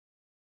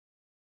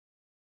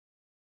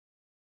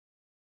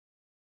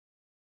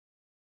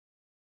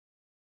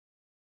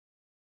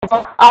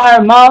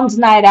our Mom's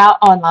Night Out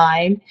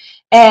online.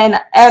 And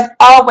as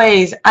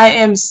always, I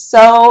am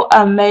so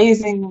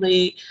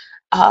amazingly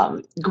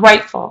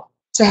grateful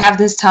to have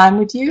this time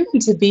with you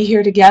and to be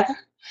here together.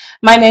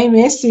 My name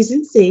is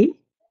Susan C.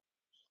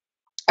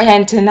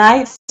 And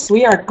tonight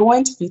we are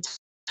going to be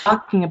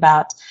talking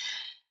about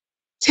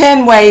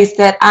 10 ways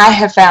that I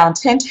have found,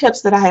 10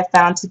 tips that I have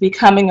found to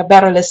becoming a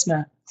better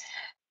listener.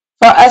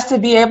 For us to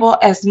be able,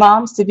 as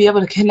moms, to be able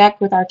to connect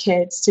with our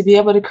kids, to be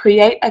able to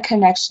create a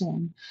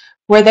connection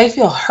where they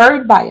feel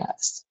heard by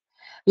us.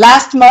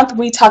 Last month,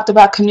 we talked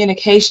about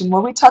communication,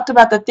 where we talked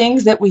about the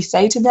things that we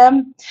say to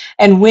them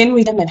and when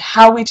we say them and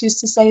how we choose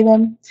to say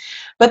them.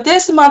 But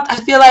this month, I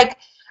feel like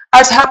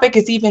our topic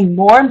is even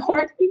more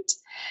important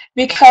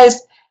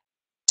because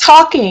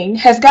talking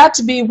has got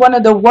to be one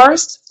of the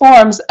worst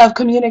forms of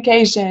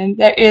communication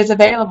that is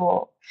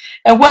available.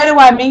 And what do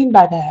I mean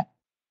by that?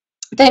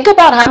 Think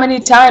about how many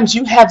times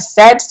you have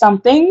said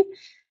something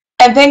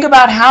and think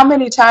about how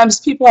many times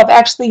people have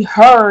actually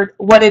heard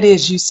what it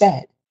is you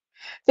said.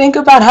 Think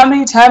about how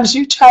many times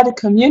you try to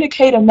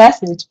communicate a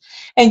message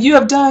and you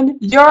have done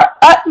your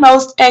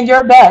utmost and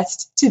your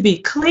best to be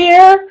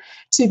clear,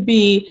 to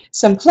be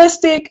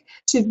simplistic,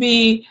 to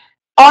be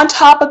on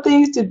top of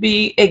things, to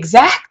be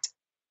exact,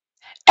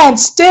 and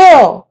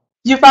still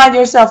you find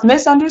yourself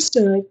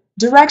misunderstood,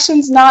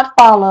 directions not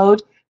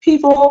followed,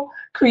 people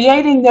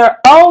creating their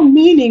own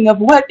meaning of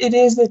what it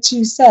is that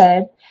you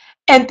said,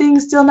 and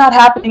things still not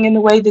happening in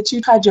the way that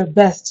you tried your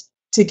best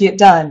to get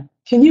done.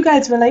 Can you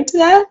guys relate to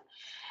that?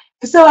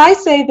 So I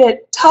say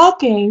that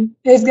talking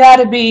has got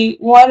to be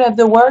one of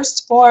the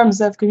worst forms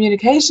of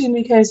communication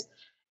because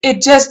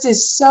it just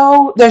is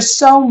there's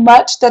so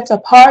much that's a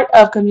part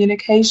of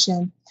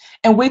communication.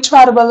 And we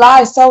try to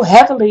rely so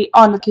heavily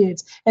on the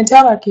kids and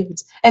tell our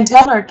kids and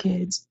tell our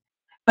kids.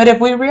 But if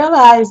we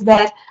realize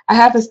that I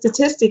have a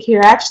statistic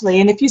here actually,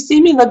 and if you see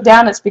me look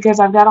down, it's because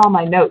I've got all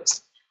my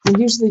notes. And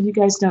usually you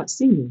guys don't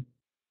see me.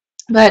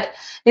 But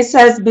it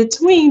says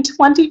between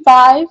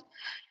 25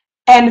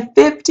 and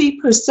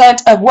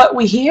 50% of what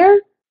we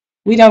hear,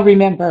 we don't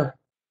remember.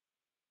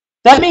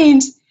 That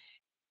means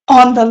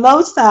on the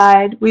low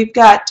side, we've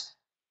got,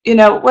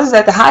 what is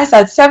that? The high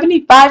side,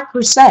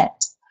 75%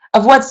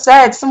 of what's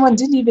said, someone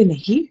didn't even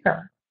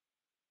hear.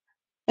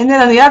 And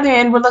then on the other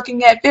end, we're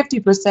looking at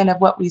 50%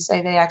 of what we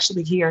say they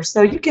actually hear.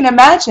 So you can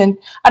imagine,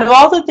 out of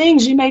all the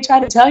things you may try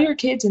to tell your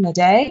kids in a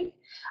day,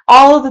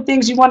 all of the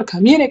things you want to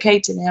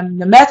communicate to them,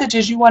 the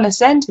messages you want to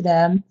send to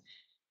them,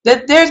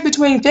 that there's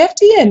between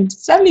 50 and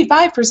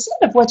 75%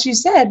 of what you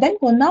said they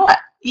will not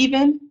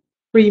even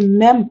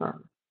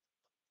remember.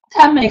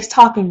 That makes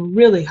talking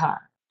really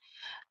hard.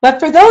 But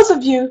for those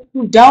of you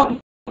who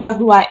don't know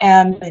who I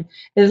am, and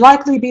there's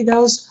likely be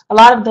a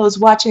lot of those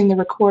watching the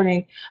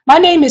recording, my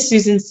name is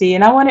Susan C.,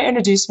 and I want to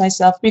introduce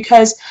myself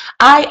because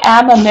I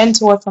am a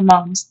mentor for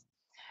moms.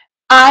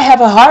 I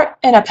have a heart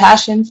and a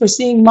passion for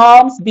seeing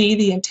moms be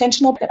the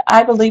intentional that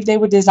I believe they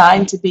were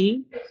designed to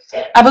be.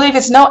 I believe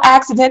it's no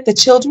accident the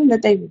children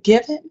that they were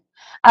given.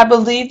 I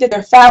believe that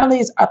their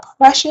families are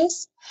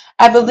precious.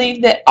 I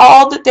believe that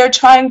all that they're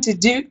trying to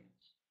do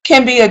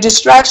can be a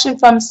distraction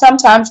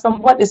sometimes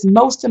from what is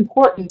most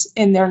important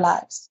in their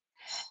lives.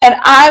 And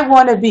I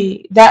want to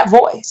be that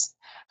voice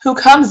who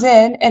comes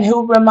in and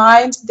who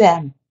reminds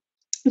them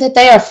that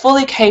they are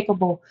fully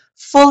capable,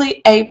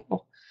 fully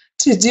able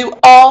to do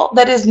all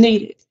that is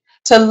needed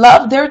to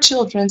love their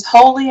children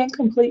wholly and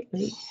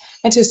completely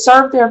and to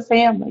serve their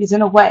families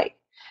in a way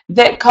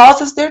that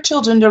causes their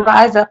children to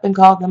rise up and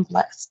call them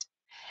blessed.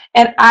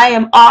 And I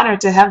am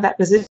honored to have that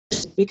position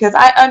because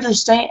I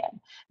understand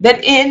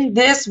that in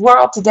this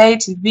world today,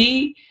 to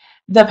be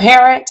the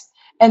parent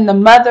and the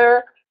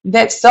mother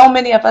that so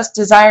many of us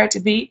desire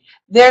to be,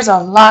 there's a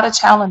lot of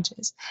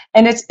challenges.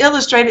 And it's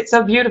illustrated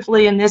so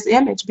beautifully in this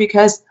image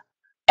because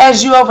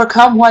as you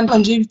overcome one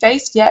challenge, you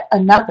face yet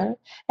another.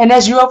 And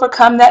as you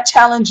overcome that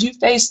challenge, you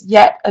face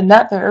yet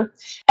another.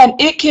 And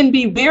it can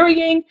be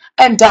wearying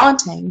and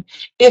daunting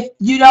if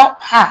you don't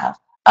have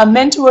a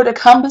mentor to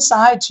come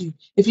beside you,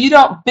 if you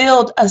don't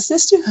build a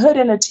sisterhood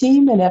and a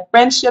team and a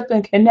friendship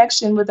and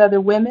connection with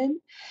other women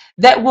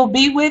that will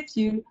be with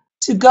you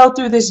to go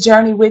through this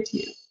journey with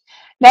you.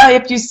 Now,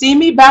 if you see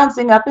me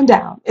bouncing up and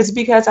down, it's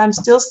because I'm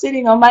still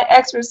sitting on my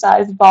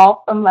exercise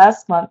ball from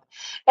last month.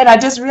 And I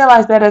just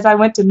realized that as I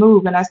went to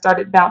move and I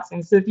started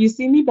bouncing. So if you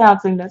see me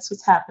bouncing, that's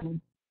what's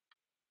happening.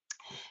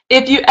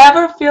 If you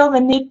ever feel the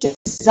need to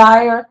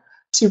desire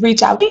to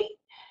reach out to me,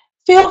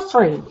 feel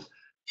free.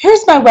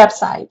 Here's my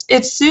website.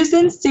 It's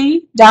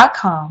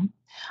susanc.com.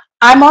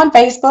 I'm on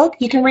Facebook.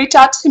 You can reach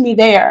out to me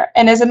there.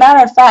 And as a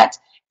matter of fact,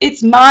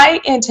 it's my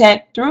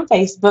intent through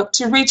Facebook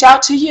to reach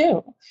out to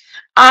you.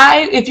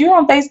 If you're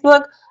on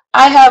Facebook,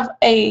 I have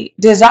a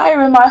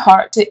desire in my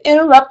heart to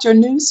interrupt your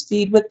news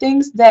feed with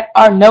things that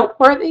are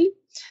noteworthy,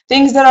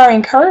 things that are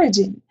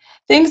encouraging,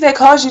 things that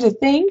cause you to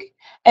think,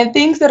 and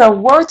things that are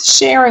worth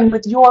sharing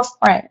with your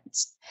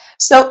friends.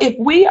 So if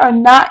we are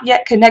not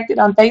yet connected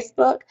on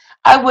Facebook,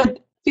 I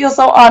would feel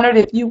so honored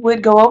if you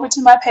would go over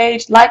to my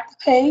page, like the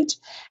page,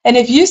 and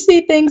if you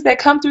see things that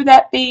come through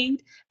that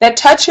feed that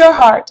touch your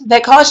heart,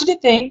 that cause you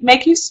to think,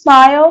 make you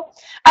smile,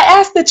 I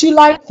ask that you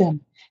like them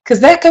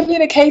because that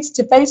communicates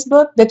to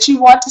Facebook that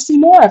you want to see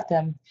more of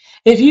them.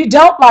 If you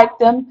don't like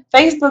them,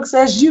 Facebook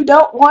says you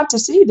don't want to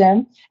see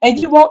them and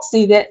you won't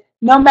see that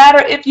no matter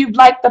if you've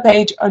liked the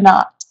page or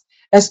not.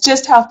 That's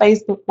just how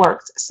Facebook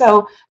works.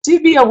 So do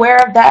be aware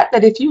of that,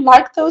 that if you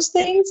like those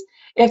things,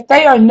 if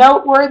they are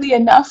noteworthy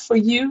enough for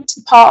you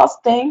to pause,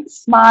 think,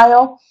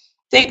 smile,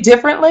 think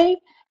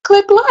differently,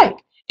 click like.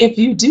 If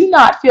you do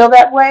not feel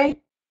that way,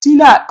 do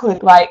not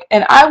click like.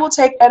 And I will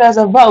take that as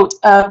a vote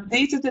of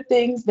these are the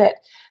things that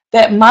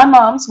my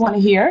moms want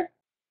to hear.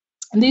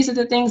 And these are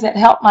the things that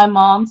help my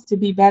moms to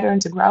be better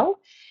and to grow.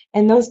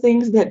 And those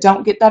things that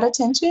don't get that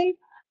attention,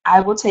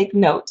 I will take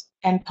note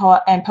and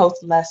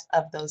post less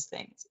of those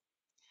things.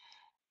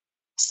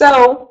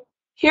 So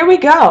here we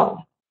go.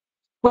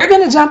 We're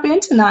going to jump in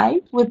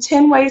tonight with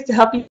 10 ways to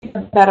help you be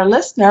a better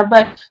listener.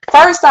 But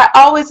first, I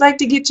always like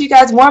to get you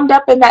guys warmed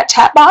up in that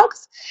chat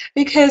box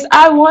because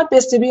I want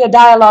this to be a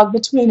dialogue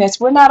between us.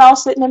 We're not all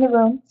sitting in the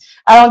room.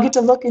 I don't get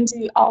to look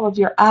into all of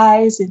your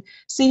eyes and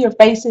see your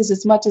faces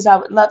as much as I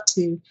would love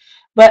to.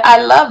 But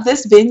I love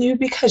this venue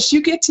because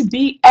you get to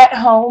be at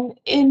home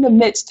in the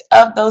midst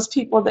of those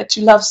people that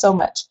you love so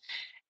much.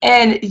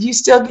 And you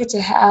still get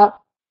to have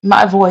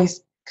my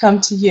voice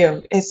come to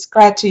you. It's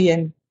scratchy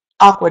and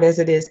awkward as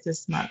it is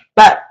this month.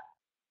 But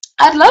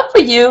I'd love for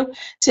you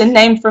to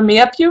name for me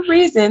a few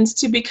reasons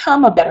to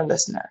become a better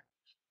listener.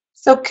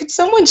 So could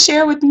someone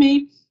share with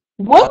me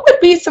what would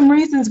be some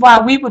reasons why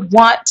we would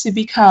want to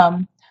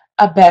become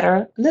a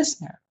better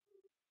listener?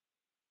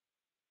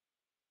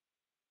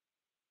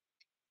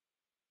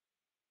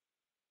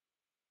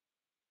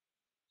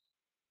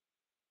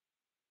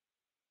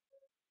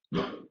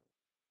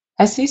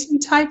 I see some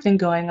typing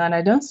going on.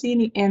 I don't see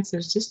any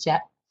answers just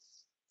yet.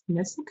 And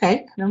that's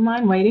okay. I don't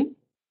mind waiting.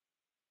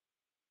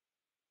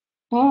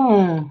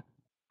 Hmm.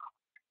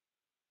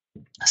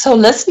 So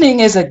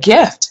listening is a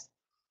gift.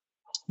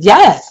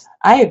 Yes,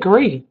 I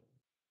agree.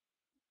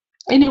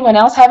 Anyone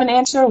else have an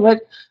answer?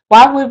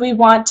 Why would we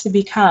want to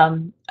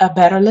become a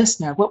better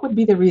listener? What would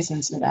be the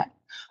reasons for that?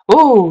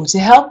 Oh, to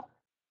help,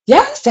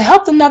 yes, to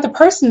help another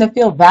person to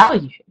feel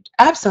valued.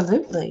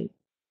 Absolutely.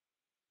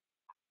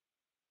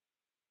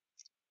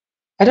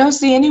 I don't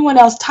see anyone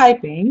else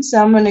typing, so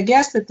I'm going to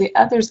guess that the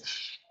others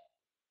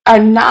are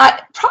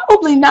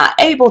probably not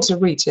able to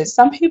reach it.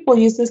 Some people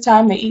use this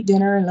time to eat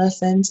dinner and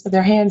listen, so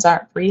their hands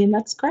aren't free, and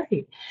that's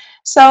great.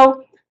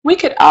 So we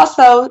could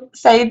also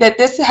say that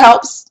this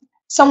helps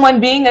someone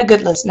being a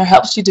good listener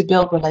helps you to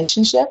build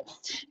relationship.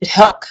 It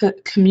helps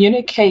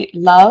communicate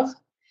love.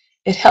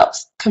 It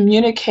helps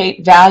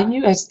communicate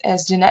value,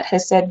 as Jeanette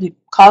has said, you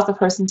cause the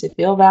person to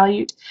feel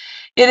valued.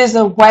 It is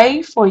a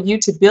way for you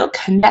to build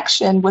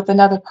connection with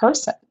another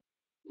person.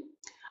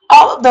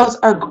 All of those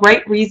are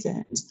great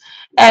reasons.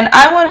 And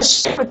I want to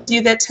share with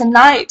you that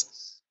tonight,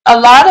 a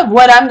lot of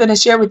what I'm going to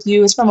share with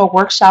you is from a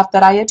workshop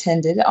that I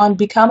attended on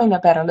becoming a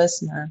better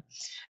listener.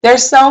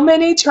 There's so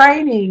many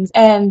trainings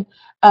and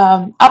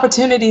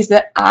opportunities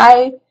that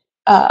I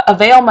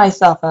avail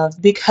myself of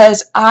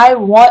because I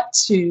want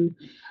to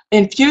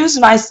infuse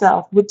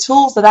myself with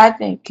tools that I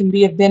think can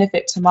be of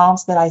benefit to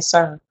moms that I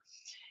serve.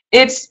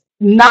 It's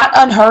not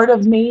unheard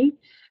of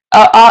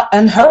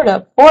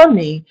for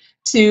me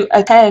to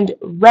attend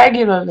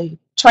regularly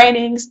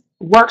trainings,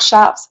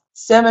 workshops,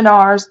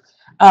 seminars.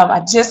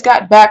 I just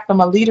got back from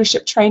a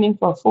leadership training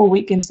for a full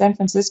week in San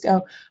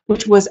Francisco,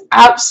 which was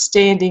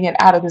outstanding and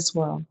out of this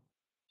world.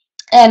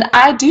 And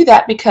I do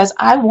that because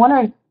I want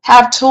to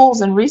have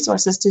tools and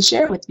resources to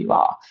share with you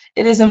all.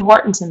 It is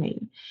important to me.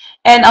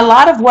 And a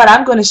lot of what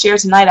I'm going to share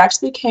tonight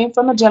actually came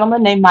from a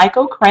gentleman named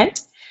Michael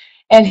Krent,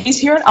 and he's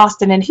here in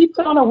Austin, and he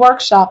put on a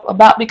workshop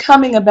about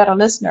becoming a better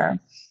listener.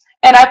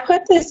 And I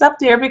put this up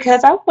there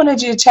because I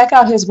wanted you to check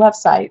out his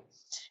website.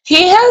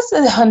 He has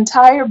an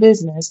entire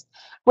business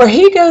where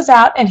he goes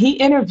out and he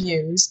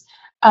interviews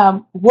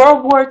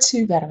World War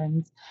II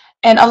veterans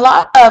and a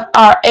lot of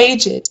our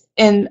aged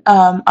in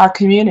our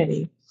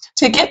community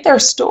to get their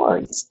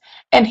stories.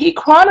 And he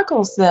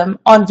chronicles them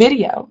on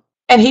video.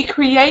 And he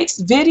creates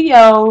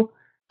video,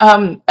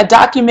 a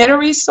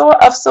documentary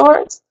of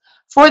sorts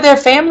for their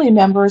family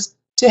members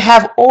to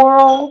have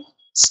oral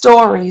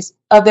stories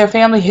of their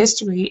family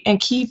history and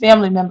key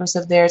family members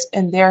of theirs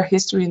and their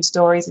history and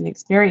stories and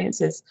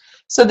experiences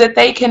so that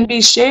they can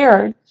be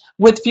shared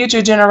with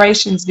future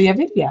generations via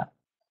video.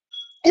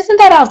 Isn't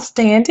that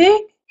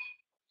outstanding?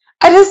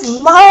 I just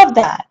love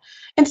that.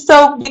 And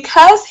so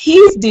because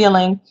he's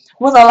dealing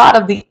with a lot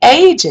of the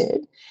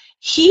aged,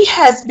 he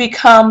has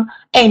become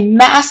a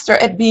master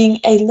at being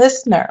a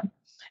listener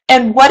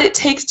and what it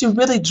takes to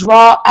really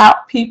draw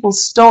out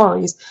people's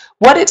stories,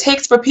 what it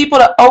takes for people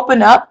to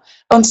open up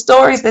on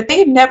stories that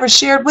they've never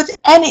shared with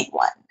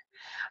anyone.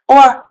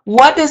 Or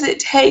what does it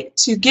take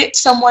to get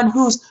someone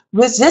who's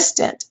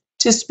resistant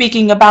to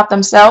speaking about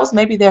themselves?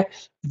 Maybe they're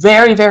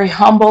very, very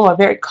humble or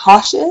very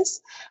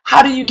cautious.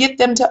 How do you get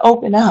them to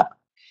open up?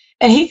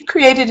 And he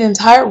created an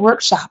entire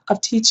workshop of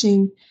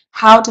teaching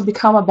how to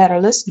become a better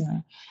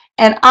listener.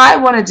 And I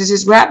wanted to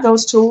just grab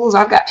those tools.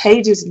 I've got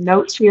pages of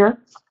notes here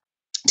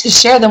to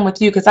share them with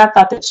you because I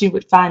thought that you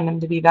would find them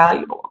to be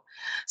valuable.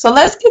 So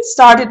let's get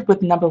started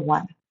with number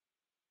one.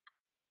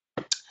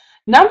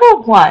 Number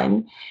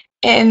one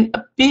in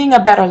being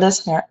a better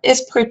listener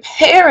is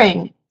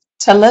preparing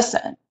to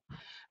listen.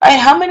 Right?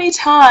 How many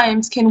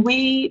times can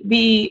we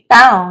be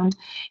found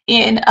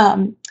in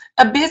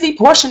a busy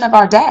portion of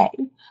our day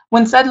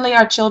when suddenly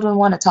our children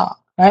want to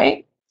talk,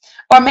 right?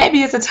 Or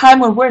maybe it's a time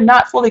when we're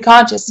not fully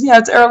conscious.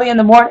 It's early in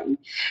the morning.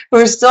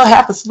 We're still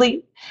half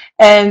asleep.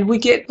 And we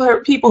get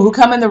people who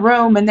come in the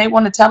room and they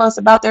want to tell us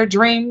about their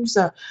dreams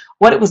or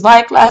what it was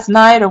like last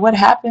night or what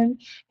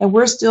happened. And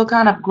we're still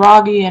kind of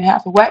groggy and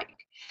half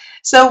awake.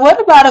 So what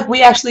about if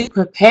we actually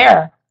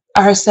prepare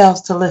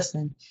ourselves to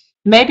listen?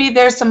 Maybe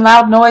there's some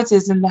loud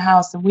noises in the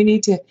house and we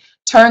need to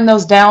turn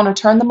those down or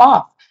turn them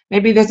off.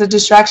 Maybe there's a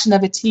distraction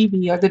of a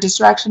TV or the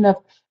distraction of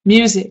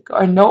music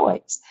or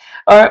noise.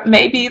 Or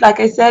maybe, like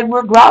I said,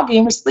 we're groggy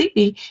and we're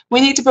sleepy.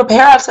 We need to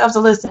prepare ourselves to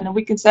listen. And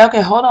we can say,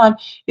 okay, hold on,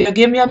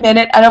 give me a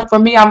minute. I know for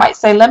me, I might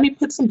say, let me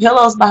put some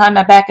pillows behind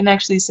my back and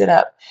actually sit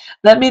up.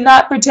 Let me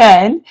not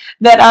pretend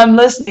that I'm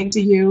listening to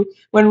you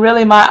when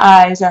really my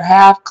eyes are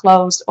half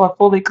closed or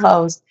fully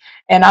closed.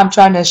 And I'm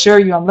trying to assure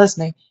you I'm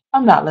listening.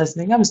 I'm not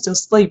listening. I'm still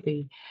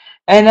sleepy.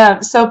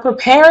 And so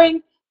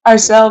preparing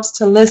ourselves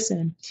to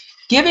listen,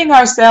 giving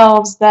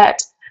ourselves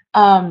that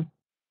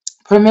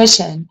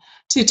permission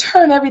to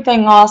turn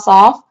everything else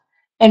off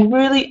and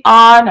really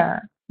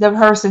honor the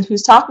person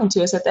who's talking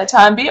to us at that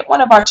time, be it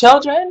one of our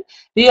children,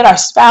 be it our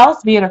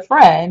spouse, be it a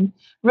friend,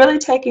 really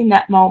taking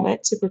that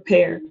moment to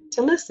prepare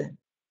to listen.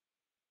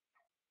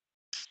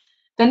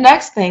 The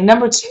next thing,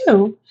 number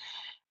two,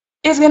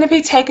 is going to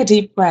be take a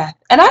deep breath.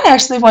 And I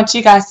actually want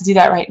you guys to do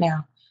that right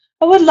now.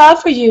 I would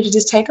love for you to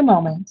just take a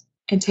moment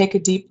and take a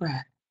deep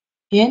breath.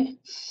 In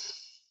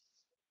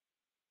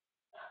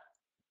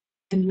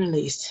and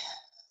release.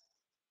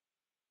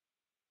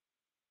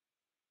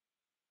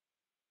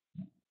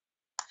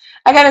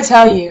 I got to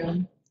tell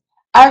you,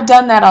 I've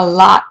done that a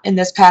lot in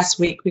this past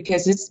week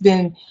because it's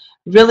been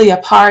really a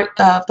part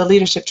of the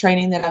leadership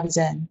training that I was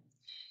in.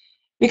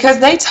 Because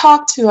they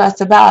talk to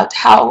us about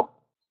how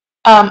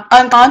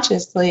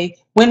unconsciously,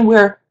 when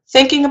we're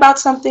thinking about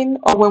something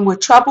or when we're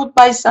troubled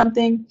by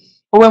something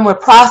or when we're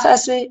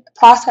okay,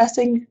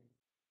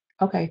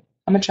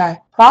 I'm going to try,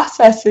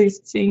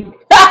 processing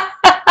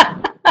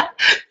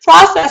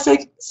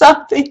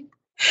something,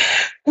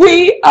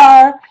 we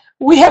are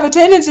we have a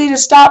tendency to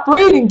stop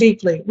breathing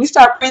deeply. We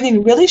start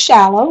breathing really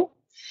shallow,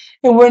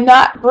 and we're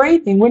not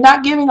breathing. We're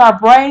not giving our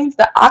brains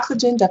the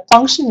oxygen to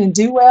function and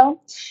do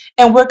well,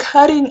 and we're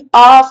cutting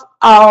off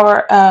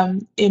our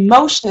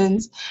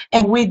emotions,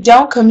 and we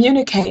don't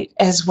communicate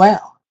as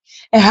well.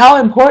 And how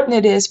important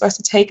it is for us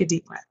to take a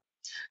deep breath.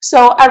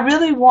 So I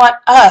really want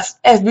us,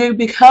 as we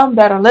become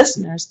better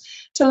listeners,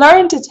 to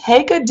learn to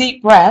take a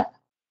deep breath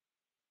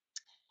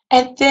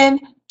and then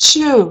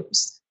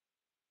choose.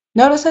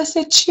 Notice I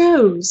said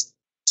choose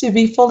to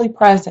be fully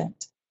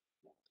present.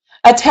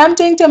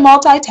 Attempting to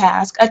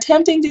multitask,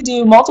 attempting to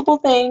do multiple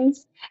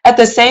things at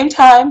the same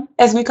time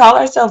as we call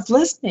ourselves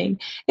listening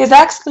is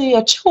actually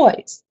a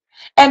choice.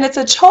 And it's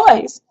a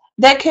choice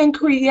that can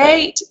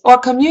create or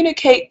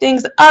communicate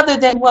things other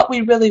than what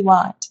we really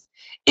want.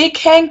 It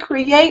can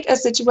create a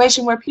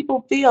situation where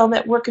people feel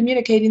that we're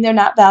communicating they're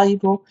not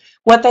valuable,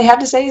 what they have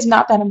to say is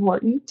not that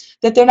important,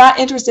 that they're not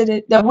interested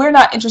in, that we're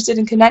not interested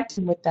in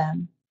connecting with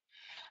them.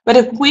 But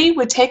if we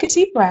would take a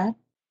deep breath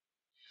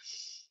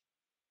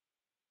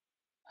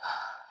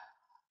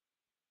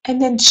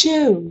and then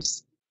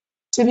choose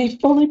to be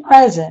fully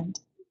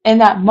present in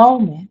that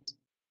moment,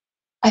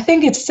 I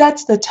think it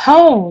sets the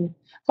tone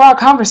for our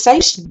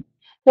conversation,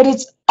 that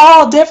it's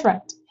all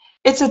different.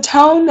 It's a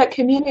tone that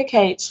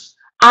communicates,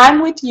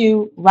 I'm with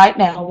you right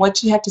now.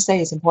 What you have to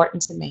say is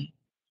important to me.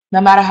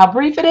 No matter how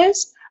brief it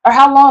is or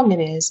how long it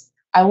is,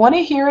 I want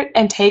to hear it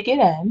and take it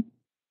in,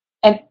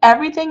 and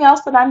everything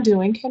else that I'm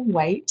doing can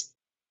wait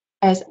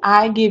as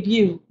I give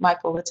you my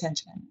full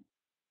attention.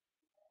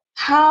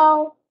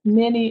 How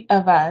many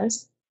of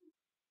us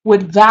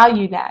would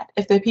value that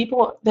if the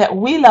people that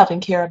we love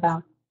and care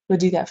about would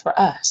do that for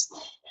us?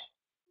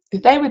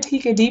 If they would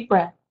take a deep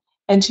breath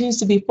and choose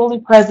to be fully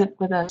present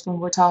with us when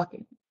we're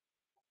talking.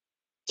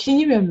 Can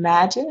you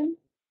imagine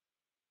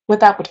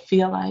what that would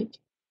feel like?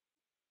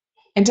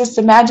 And just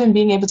imagine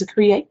being able to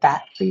create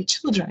that for your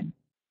children.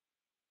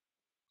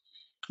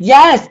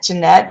 Yes,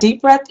 Jeanette,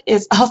 deep breath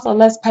is also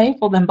less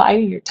painful than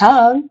biting your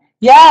tongue.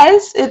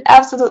 Yes, it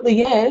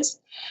absolutely is.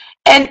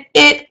 And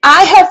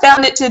I have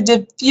found it to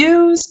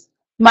diffuse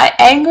my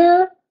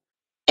anger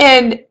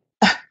and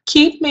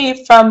keep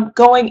me from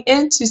going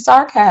into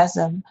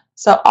sarcasm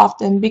so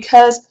often,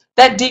 because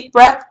that deep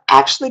breath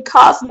actually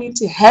caused me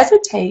to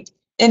hesitate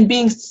in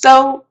being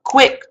so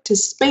quick to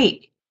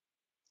speak,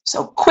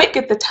 so quick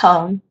at the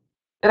tongue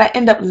that I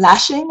end up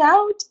lashing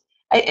out.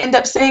 I end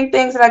up saying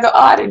things that I go, oh,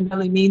 I didn't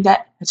really mean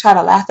that, and try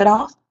to laugh it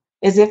off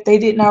as if they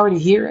didn't already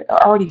hear it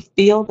or already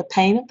feel the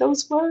pain of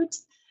those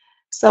words.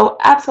 So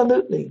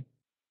absolutely.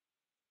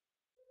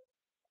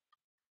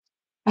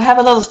 I have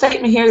a little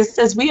statement here that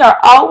says we are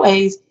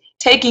always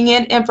taking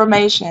in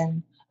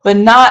information, but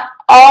not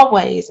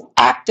always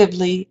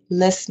actively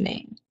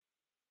listening.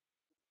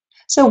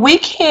 So we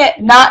can't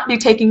not be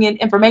taking in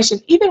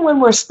information. Even when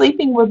we're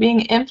sleeping, we're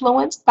being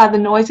influenced by the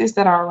noises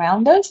that are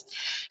around us.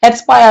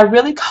 That's why I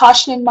really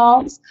caution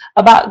moms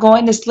about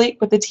going to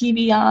sleep with the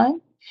TV on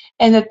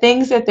and the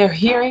things that they're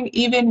hearing,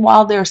 even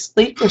while they're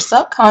asleep. Their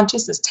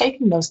subconscious is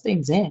taking those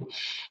things in.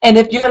 And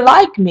if you're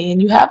like me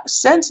and you have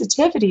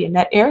sensitivity in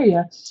that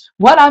area,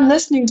 what I'm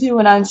listening to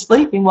when I'm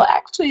sleeping will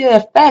actually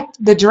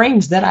affect the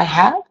dreams that I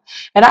have.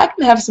 And I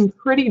can have some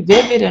pretty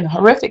vivid and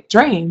horrific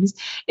dreams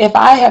if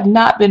I have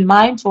not been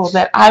mindful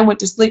that I went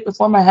to sleep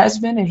before my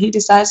husband and he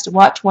decides to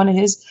watch one of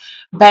his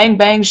bang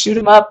bang shoot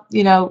 'em up,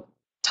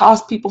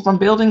 toss people from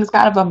buildings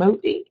kind of a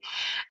movie,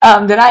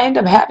 that I end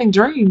up having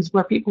dreams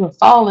where people have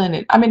fallen.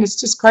 And I mean, it's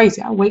just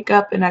crazy. I wake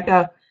up and I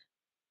go,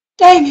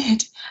 dang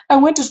it, I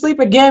went to sleep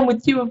again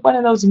with you with one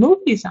of those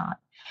movies on.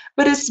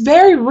 But it's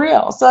very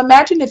real. So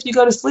imagine if you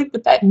go to sleep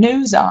with that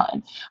news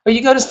on, or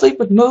you go to sleep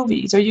with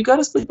movies, or you go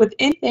to sleep with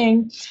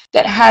anything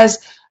that has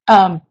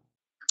um,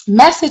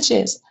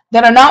 messages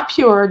that are not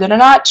pure, that are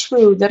not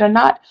true, that are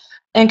not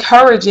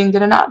encouraging,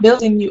 that are not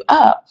building you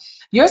up.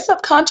 Your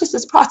subconscious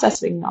is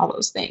processing all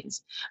those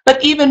things.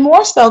 But even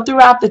more so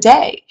throughout the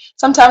day.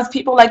 Sometimes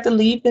people like to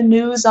leave the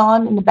news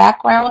on in the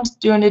background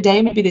during the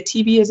day. Maybe the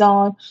TV is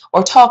on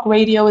or talk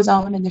radio is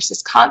on, and there's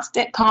this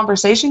constant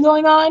conversation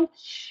going on.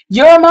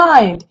 Your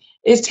mind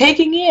is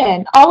taking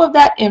in all of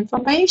that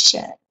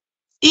information,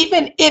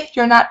 even if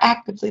you're not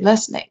actively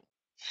listening.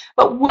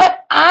 But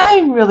what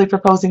I'm really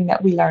proposing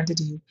that we learn to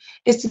do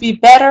is to be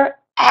better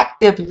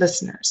active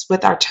listeners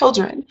with our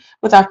children,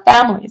 with our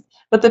families,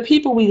 with the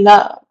people we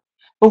love.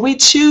 But we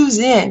choose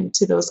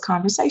into those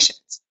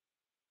conversations.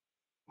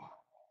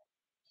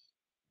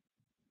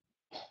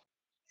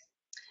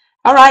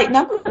 All right,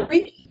 number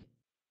 3.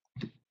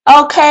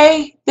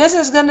 Okay, this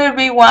is going to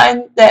be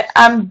one that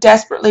I'm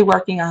desperately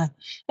working on,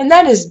 and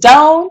that is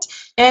don't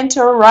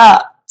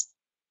interrupt.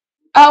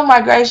 Oh my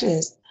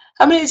gracious.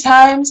 How many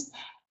times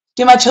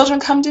do my children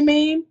come to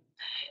me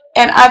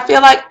and I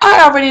feel like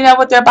I already know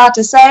what they're about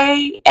to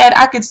say, and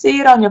I can see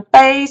it on your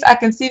face. I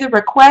can see the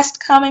request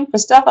coming for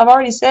stuff I've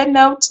already said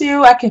no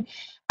to.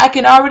 I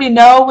can already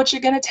know what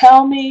you're gonna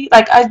tell me.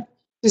 Like I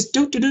just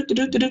do,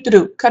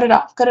 cut it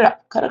off, cut it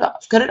off, cut it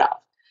off, cut it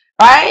off.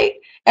 Right?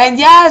 And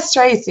yes,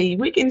 Tracy,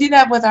 we can do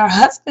that with our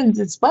husbands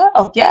as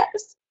well.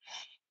 Yes.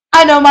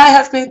 I know my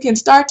husband can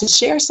start to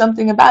share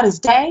something about his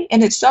day,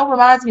 and it so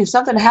reminds me of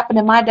something that happened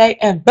in my day,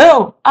 and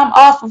boom, I'm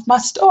off of my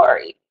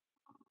story.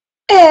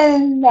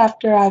 And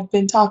after I've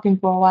been talking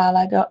for a while,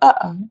 I go,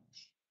 uh-oh,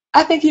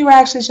 I think you were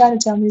actually trying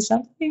to tell me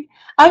something.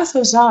 I'm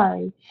so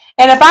sorry.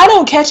 And if I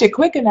don't catch it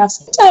quick enough,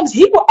 sometimes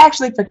he will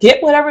actually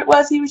forget whatever it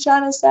was he was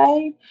trying to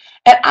say.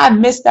 And I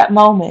miss that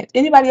moment.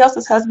 Anybody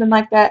else's husband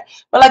like that?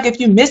 But like if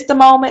you miss the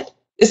moment,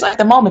 it's like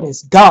the moment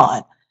is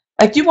gone.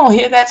 Like you won't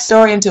hear that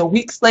story until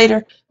weeks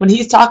later when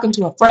he's talking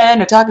to a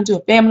friend or talking to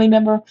a family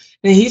member,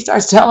 and he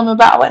starts telling them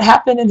about what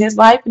happened in his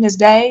life and his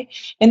day.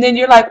 And then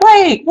you're like,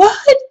 wait, what?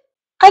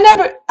 How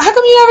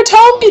come you never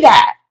told me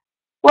that?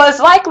 Well, it's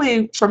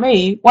likely for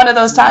me one of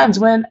those times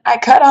when I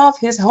cut off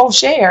his whole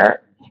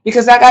share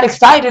because I got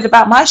excited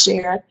about my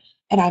share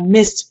and I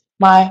missed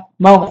my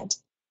moment.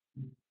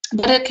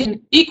 But it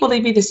can equally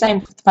be the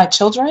same with my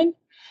children,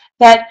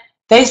 that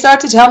they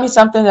start to tell me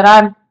something that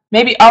I'm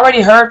maybe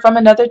already heard from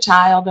another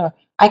child, or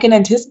I can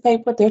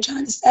anticipate what they're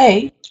trying to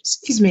say,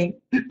 excuse me,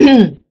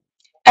 and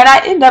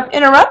I end up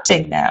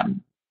interrupting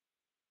them.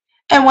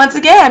 And once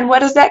again, what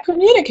does that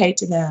communicate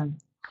to them?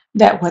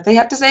 That what they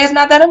have to say is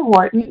not that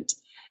important,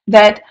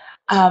 that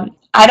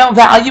I don't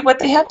value what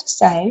they have to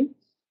say,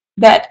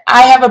 that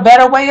I have a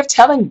better way of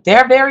telling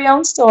their very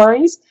own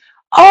stories.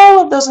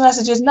 All of those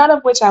messages, none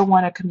of which I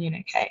want to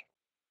communicate.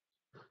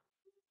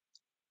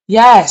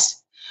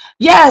 Yes.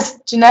 Yes,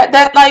 Jeanette,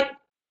 that like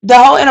the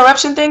whole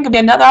interruption thing could be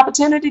another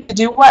opportunity to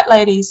do what,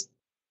 ladies?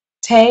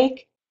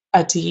 Take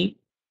a deep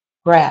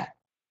breath.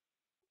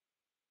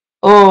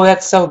 Oh,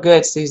 that's so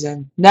good,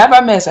 Susan.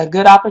 Never miss a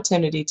good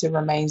opportunity to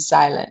remain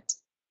silent.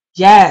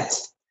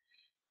 Yes.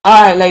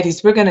 All right,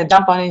 ladies, we're going to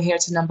jump on in here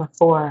to number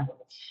 4.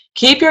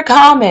 Keep your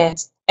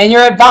comments and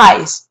your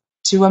advice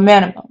to a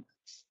minimum.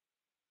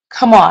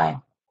 Come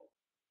on.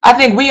 I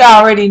think we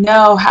already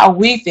know how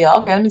we feel.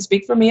 Okay, let me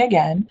speak for me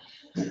again.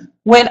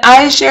 When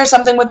I share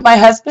something with my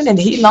husband and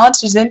he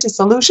launches into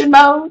solution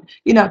mode,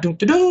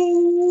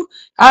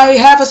 I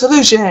have a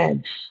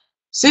solution.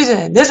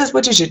 Susan, this is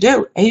what you should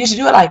do, and you should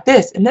do it like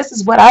this, and this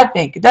is what I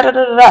think, da da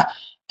da da da.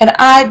 And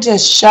I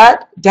just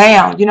shut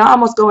down. I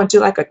almost go into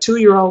like a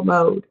 2-year-old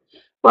mode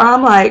where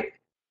I'm like,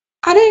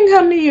 I didn't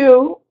come to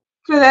you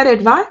for that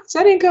advice.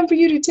 I didn't come for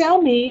you to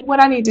tell me what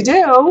I need to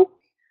do.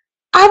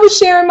 I was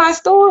sharing my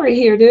story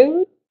here,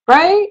 dude,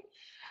 right?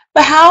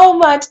 But how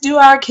much do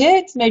our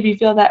kids maybe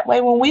feel that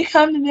way when we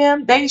come to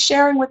them, they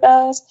sharing with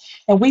us,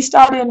 and we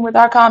start in with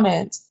our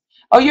comments?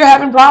 Oh, you're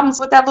having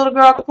problems with that little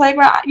girl at the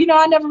playground?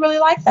 I never really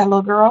liked that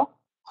little girl.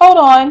 Hold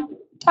on,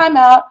 time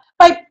out.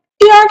 Like,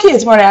 our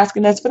kids weren't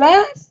asking us for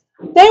that.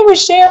 They were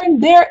sharing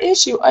their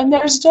issue and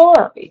their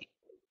story.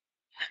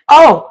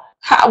 Oh,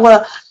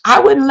 well, I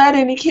wouldn't let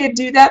any kid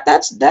do that.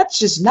 That's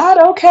just not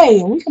okay.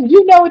 And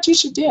you know what you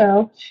should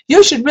do.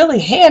 You should really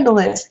handle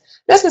this.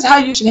 This is how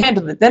you should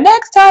handle it. The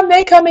next time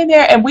they come in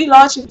there and we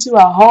launch into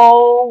a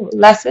whole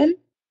lesson,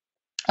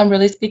 I'm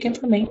really speaking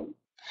for me.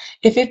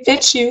 If it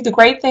fits you, the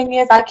great thing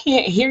is I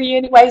can't hear you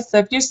anyway. So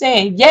if you're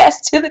saying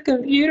yes to the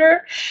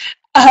computer,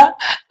 uh,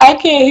 I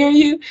can't hear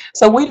you.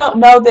 So we don't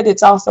know that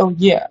it's also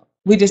you.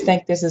 We just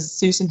think this is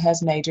Susan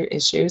has major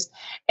issues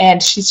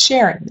and she's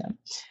sharing them.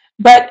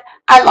 But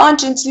I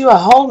launch into a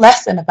whole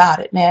lesson about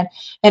it, man.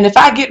 And if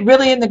I get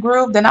really in the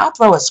groove, then I'll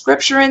throw a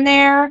scripture in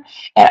there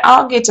and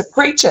I'll get to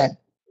preaching.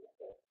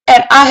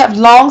 And I have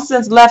long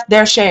since left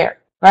their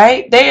share,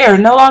 right? They are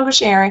no longer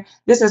sharing.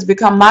 This has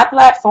become my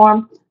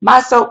platform, my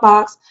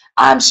soapbox.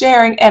 I'm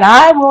sharing, and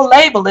I will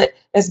label it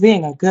as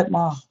being a good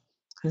mom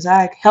because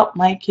I help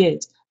my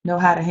kids know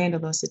how to handle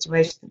those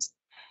situations.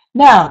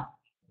 Now,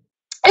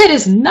 it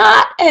is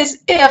not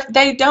as if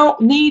they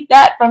don't need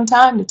that from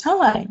time to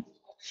time.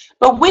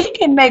 But we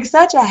can make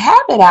such a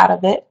habit out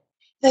of it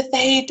that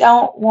they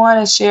don't want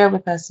to share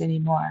with us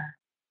anymore.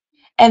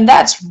 And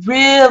that's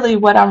really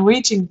what I'm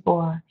reaching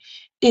for,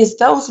 is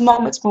those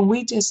moments when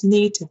we just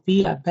need to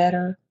be a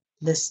better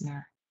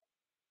listener.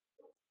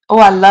 Oh,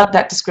 I love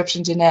that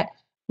description, Jeanette.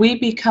 We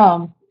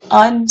become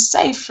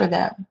unsafe for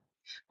them.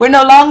 We're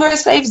no longer a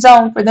safe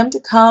zone for them to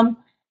come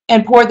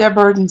and pour their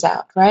burdens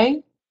out,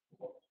 right?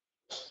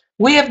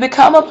 We have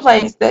become a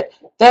place that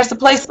there's a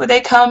place where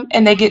they come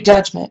and they get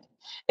judgment.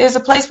 It's a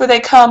place where they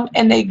come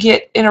and they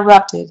get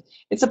interrupted.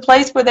 It's a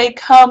place where they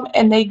come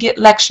and they get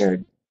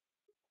lectured.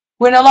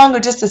 We're no longer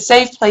just a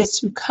safe place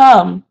to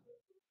come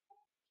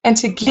and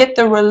to get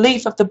the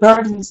relief of the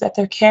burdens that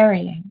they're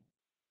carrying.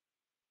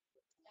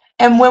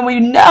 And when we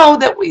know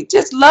that we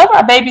just love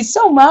our babies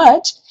so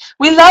much,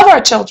 we love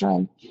our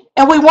children,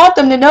 and we want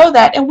them to know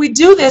that, and we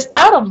do this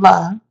out of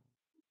love,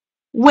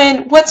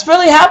 when what's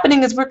really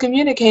happening is we're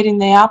communicating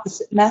the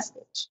opposite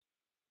message.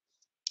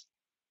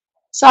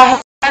 So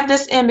I have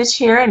this image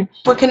here, and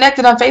we're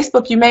connected on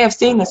Facebook. You may have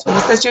seen this one.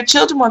 It says, your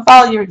children will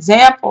follow your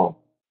example,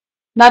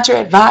 not your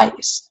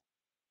advice.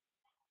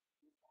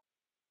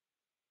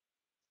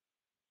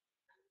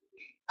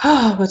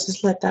 Oh, we'll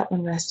just let that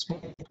one rest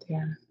right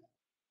there.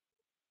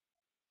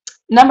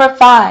 Number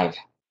 5.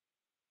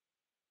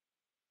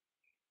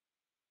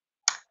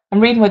 I'm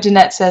reading what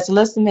Jeanette says.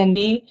 Listen and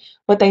be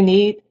what they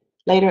need.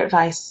 Later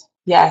advice.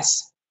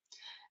 Yes.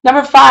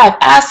 Number 5,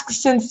 ask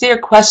sincere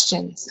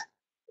questions.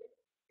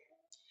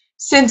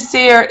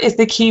 Sincere is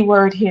the key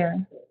word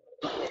here.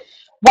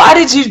 Why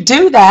did you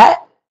do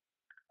that?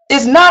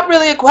 It's not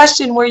really a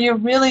question where you're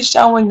really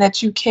showing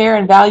that you care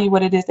and value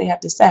what it is they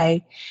have to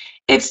say.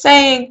 It's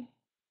saying,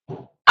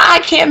 I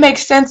can't make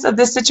sense of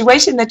this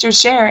situation that you're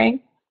sharing.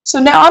 So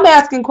now I'm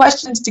asking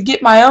questions to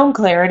get my own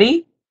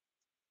clarity.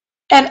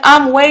 And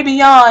I'm way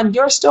beyond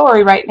your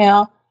story right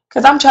now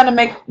because I'm trying to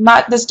make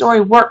the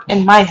story work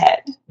in my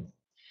head.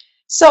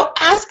 So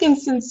asking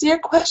sincere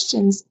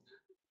questions,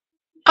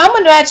 I'm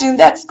imagining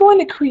that's going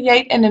to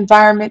create an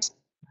environment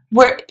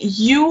where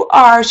you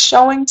are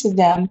showing to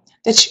them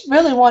that you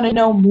really want to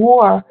know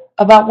more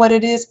about what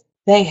it is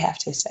they have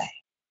to say.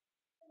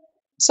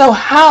 So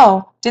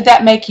how did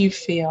that make you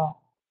feel?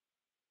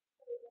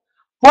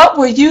 What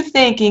were you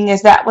thinking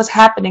as that was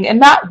happening? And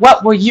not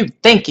what were you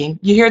thinking?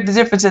 You hear the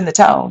difference in the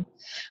tone.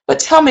 But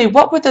tell me,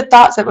 what were the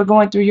thoughts that were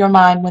going through your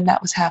mind when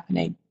that was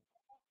happening?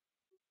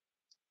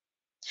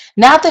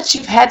 Now that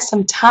you've had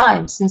some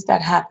time since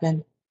that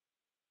happened,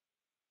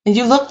 and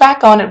you look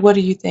back on it, what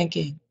are you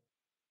thinking?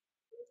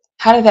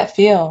 How did that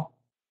feel?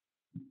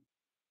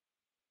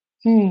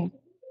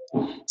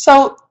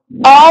 So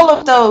all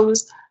of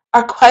those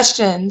are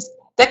questions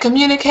that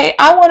communicate,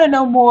 I want to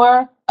know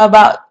more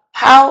about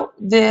how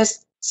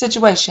this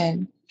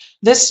situation,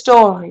 this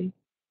story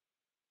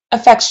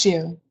affects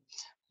you.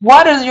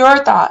 What are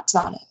your thoughts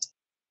on it?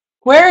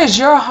 Where is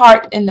your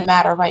heart in the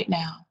matter right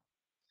now?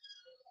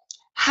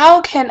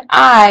 How can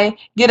I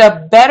get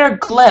a better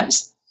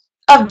glimpse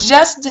of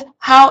just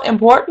how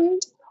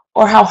important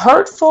or how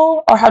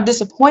hurtful or how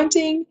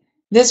disappointing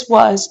this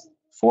was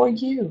for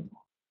you?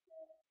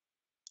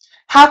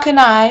 How can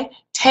I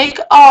take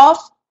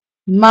off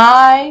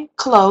my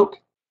cloak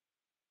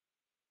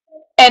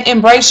and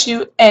embrace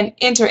you and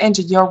enter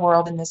into your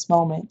world in this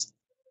moment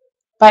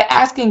by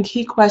asking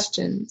key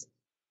questions?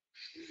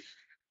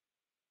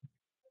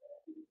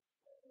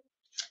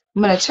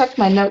 I'm going to check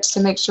my notes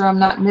to make sure I'm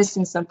not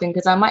missing something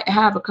because I might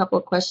have a couple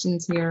of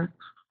questions here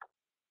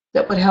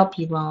that would help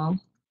you all.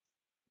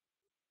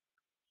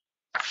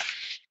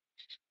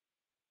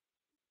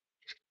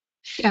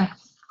 Yeah.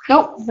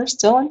 Nope, we're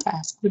still on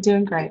task. We're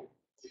doing great.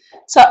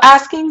 So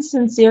asking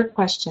sincere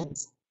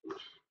questions.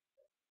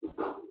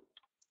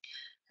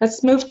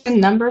 Let's move to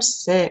number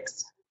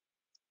 6.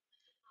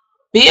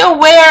 Be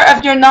aware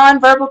of your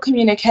nonverbal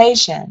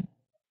communication.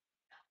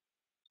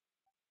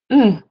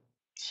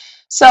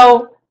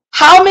 So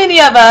how many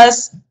of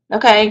us,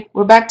 okay,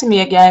 we're back to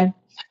me again.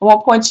 I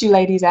won't point you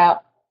ladies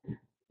out.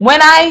 When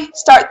I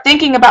start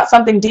thinking about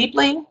something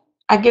deeply,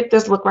 I get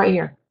this look right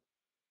here.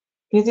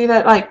 You see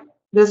that? Like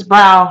this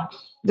brow,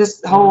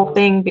 this whole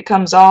thing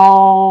becomes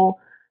all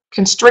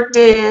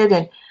constricted,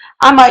 and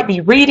I might be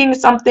reading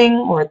something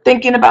or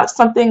thinking about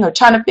something or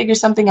trying to figure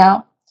something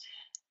out,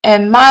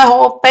 and my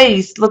whole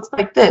face looks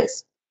like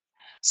this.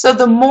 So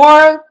the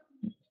more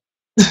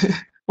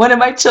one of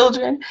my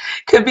children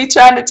could be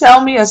trying to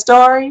tell me a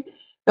story,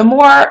 the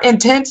more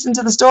intense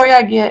into the story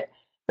I get,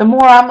 the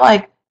more I'm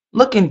like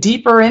looking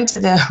deeper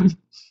into them.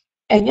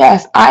 And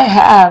yes, I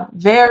have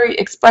very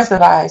expressive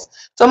eyes.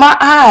 So my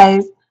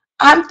eyes,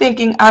 I'm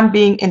thinking I'm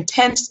being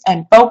intense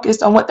and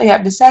focused on what they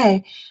have to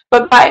say,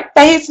 but my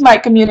face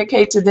might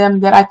communicate to them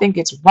that I think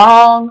it's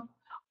wrong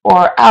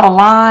or out of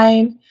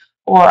line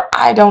or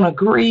I don't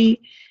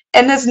agree.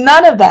 And there's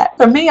none of that.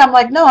 For me, I'm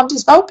like, no, I'm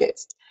just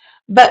focused.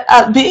 But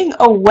being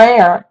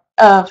aware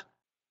of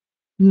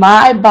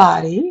my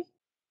body,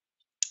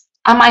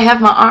 I might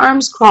have my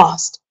arms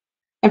crossed.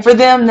 And for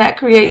them, that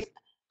creates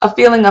a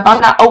feeling of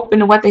I'm not open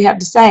to what they have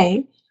to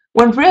say,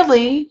 when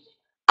really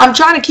I'm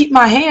trying to keep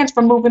my hands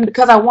from moving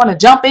because I want to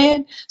jump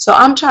in. So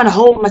I'm trying to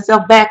hold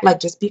myself back,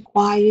 like just be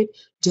quiet,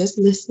 just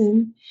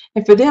listen.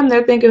 And for them,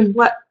 they're thinking,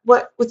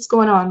 what's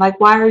going on? Like,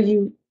 why are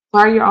your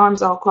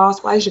arms all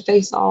crossed? Why is your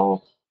face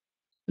all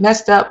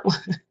messed up?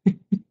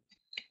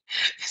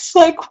 It's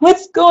like,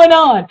 what's going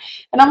on?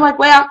 And I'm like,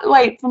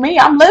 wait, for me,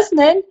 I'm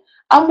listening.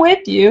 I'm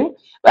with you,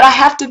 but I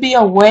have to be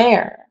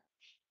aware.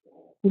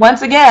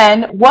 Once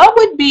again, what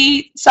would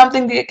be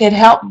something that could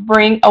help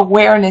bring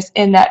awareness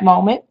in that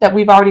moment that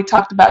we've already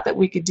talked about that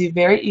we could do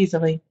very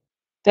easily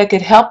that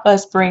could help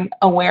us bring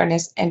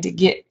awareness and to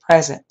get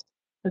present?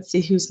 Let's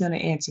see who's going to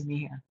answer me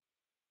here.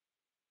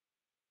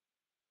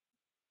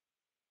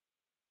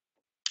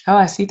 Oh,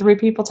 I see 3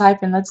 people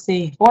typing. Let's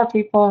see, 4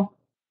 people.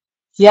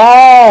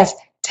 Yes,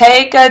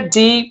 take a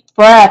deep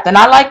breath. And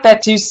I like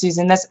that too,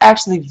 Susan. That's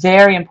actually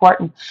very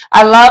important.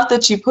 I love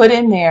that you put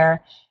in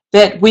there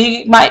that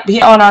we might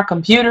be on our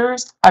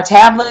computers, our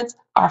tablets,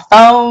 our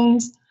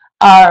phones,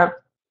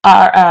 our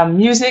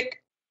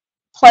music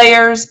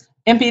players,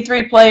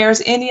 MP3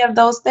 players, any of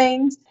those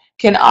things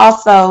can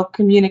also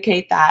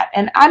communicate that.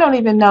 And I don't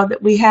even know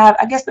that we have,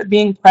 I guess that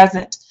being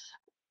present,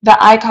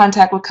 the eye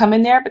contact would come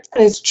in there, but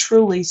that is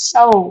truly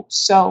so,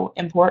 so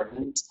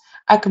important.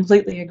 I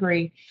completely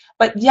agree.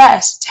 But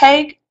yes,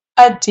 take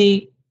a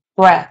deep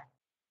breath.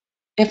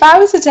 If I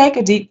was to take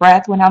a deep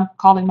breath when I'm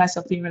calling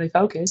myself being really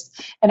focused,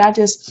 and I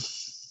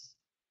just,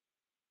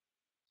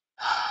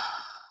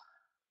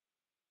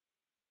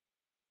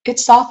 it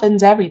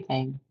softens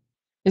everything.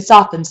 It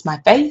softens my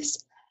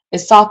face. It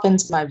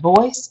softens my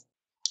voice.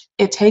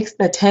 It takes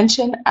the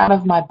tension out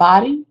of my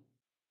body.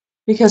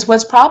 Because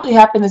what's probably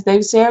happened is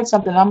they've shared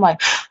something. I'm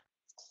like,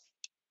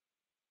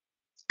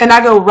 and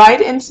I go right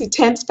into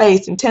tense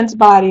face and tense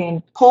body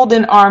and pulled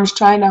in arms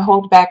trying to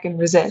hold back and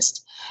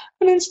resist.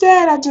 But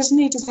instead, I just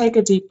need to take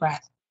a deep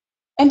breath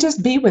and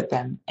just be with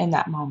them in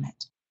that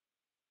moment.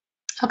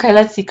 Okay,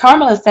 let's see.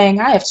 Carmel is saying,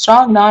 I have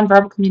strong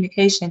nonverbal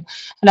communication,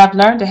 and I've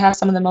learned to have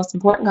some of the most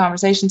important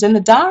conversations in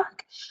the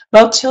dark,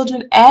 both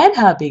children and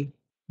hubby.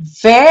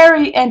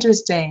 Very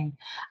interesting.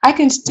 I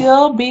can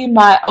still be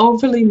my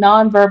overly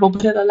nonverbal,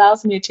 but it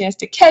allows me a chance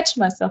to catch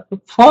myself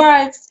before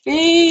I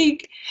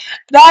speak.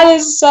 That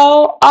is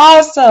so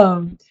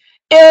awesome.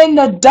 In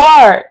the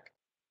dark.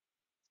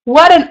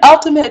 What an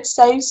ultimate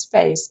safe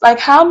space. Like,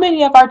 how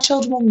many of our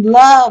children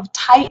love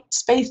tight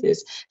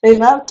spaces? They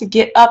love to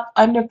get up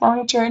under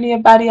furniture.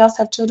 Anybody else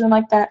have children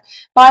like that?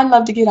 Mine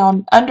love to get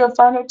on under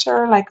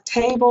furniture, like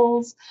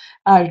tables,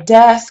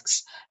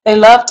 desks. They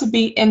love to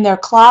be in their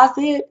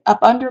closet,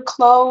 up under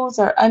clothes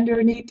or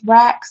underneath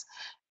racks.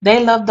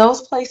 They love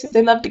those places.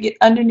 They love to get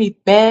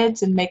underneath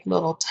beds and make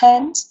little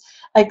tents.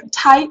 Like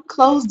tight,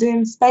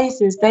 closed-in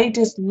spaces, they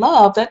just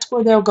love. That's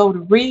where they'll go to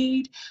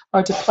read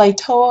or to play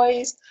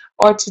toys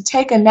or to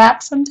take a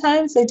nap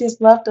sometimes. They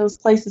just love those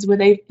places where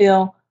they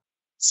feel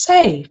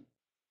safe.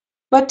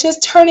 But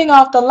just turning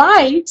off the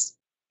lights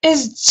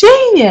is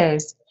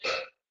genius.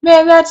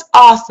 Man, that's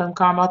awesome,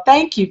 Carmel.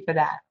 Thank you for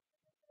that.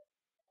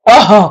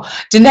 Oh,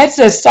 Jeanette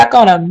says suck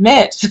on a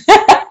mint.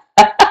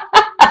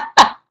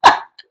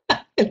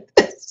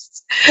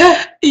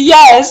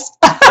 Yes,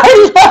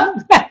 I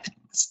love that.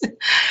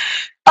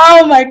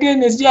 Oh my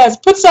goodness, yes.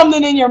 Put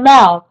something in your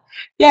mouth.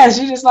 Yes,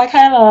 you're just like,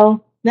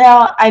 hello.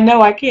 Now I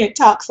know I can't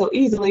talk so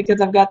easily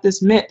because I've got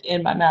this mint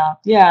in my mouth.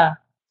 Yeah.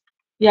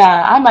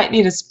 Yeah, I might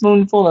need a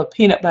spoonful of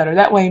peanut butter.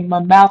 That way my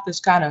mouth is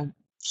kind of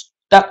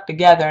stuck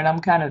together and I'm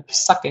kind of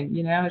sucking,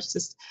 it's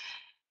just,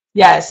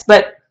 yes.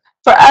 But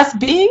for us,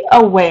 being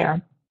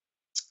aware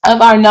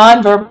of our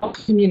nonverbal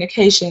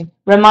communication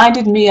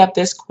reminded me of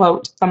this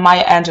quote from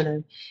Maya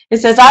Angelou.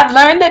 It says, I've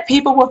learned that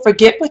people will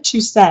forget what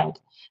you said,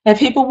 and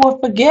people will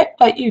forget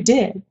what you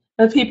did,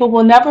 but people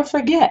will never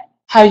forget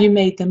how you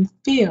made them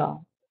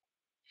feel.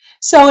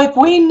 So if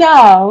we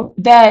know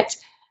that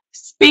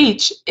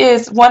speech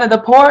is one of the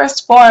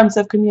poorest forms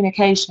of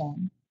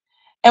communication,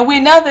 and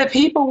we know that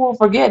people will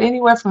forget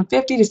anywhere from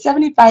 50 to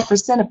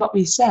 75% of what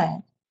we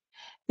said,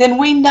 then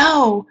we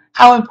know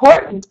how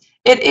important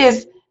it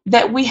is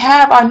that we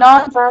have our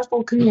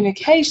nonverbal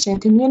communication,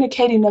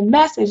 communicating the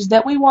message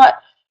that we want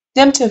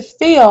them to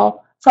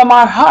feel from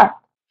our heart.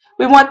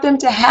 We want them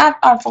to have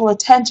our full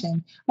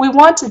attention. We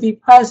want to be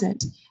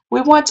present.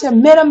 We want to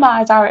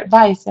minimize our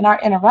advice and our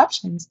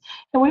interruptions.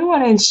 And we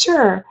want to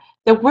ensure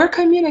that we're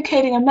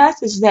communicating a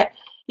message that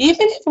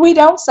even if we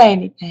don't say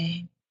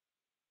anything,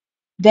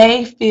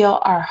 they feel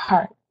our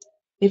heart.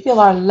 They feel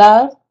our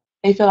love.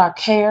 They feel our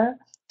care.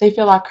 They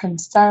feel our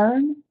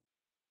concern.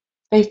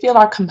 They feel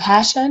our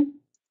compassion.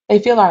 They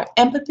feel our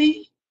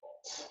empathy.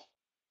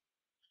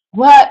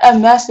 What a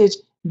message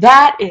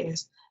that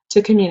is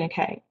to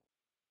communicate.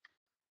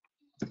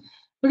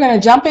 We're going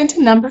to jump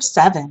into number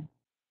 7.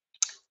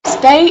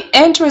 Stay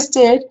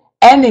interested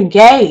and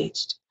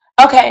engaged.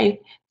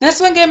 Okay, this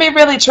one can be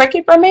really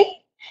tricky for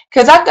me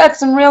because I've got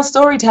some real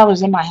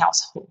storytellers in my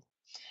household.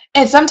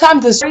 And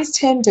sometimes the stories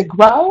tend to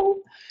grow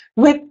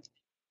with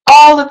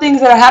all the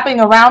things that are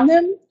happening around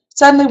them.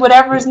 Suddenly,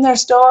 whatever is in their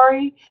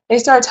story, they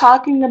start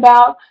talking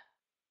about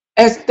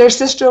as their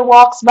sister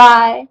walks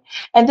by.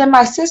 And then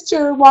my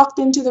sister walked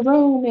into the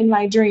room in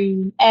my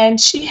dream,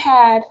 and she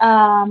had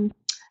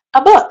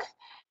a book.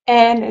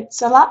 And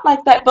it's a lot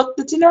like that book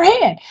that's in her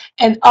hand.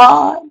 And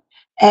on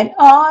and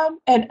on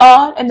and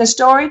on. And the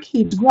story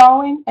keeps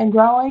growing and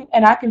growing.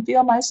 And I can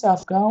feel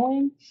myself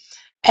going.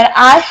 And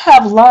I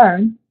have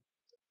learned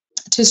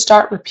to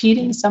start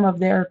repeating some of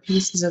their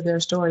pieces of their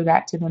story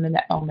back to them in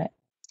that moment.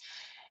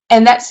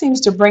 And that seems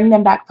to bring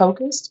them back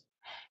focused.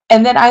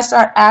 And then I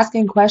start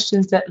asking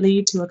questions that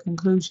lead to a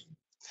conclusion.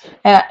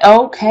 And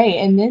okay,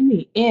 and then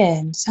the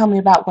end. Tell me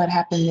about what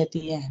happened at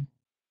the end.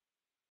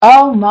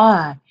 Oh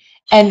my.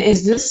 And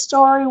is this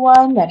story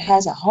one that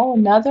has a whole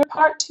nother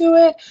part to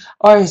it?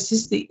 Or is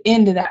this the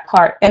end of that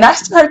part? And I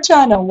start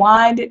trying to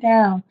wind it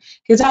down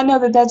because I know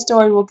that that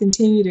story will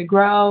continue to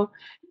grow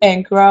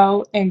and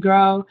grow and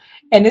grow.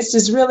 And it's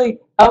just really,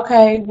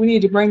 okay, we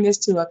need to bring this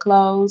to a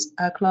close,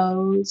 a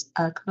close,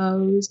 a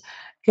close.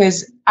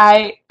 Because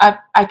I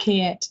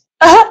can't.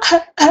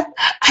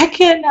 I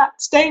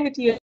cannot stay with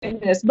you in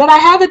this. But I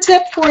have a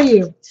tip for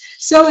you.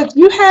 So if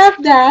you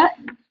have that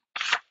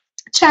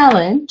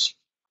challenge,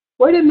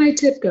 where did my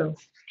tip go?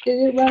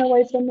 Did it run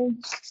away from me?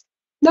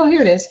 No,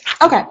 here it is.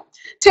 Okay,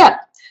 tip.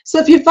 So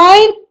if you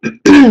find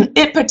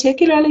it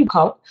particularly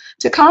difficult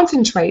to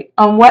concentrate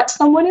on what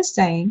someone is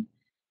saying,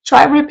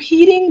 try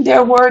repeating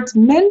their words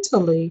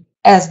mentally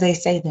as they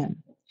say them.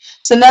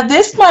 So now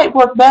this might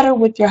work better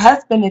with your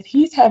husband if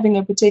he's having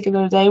a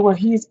particular day where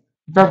he's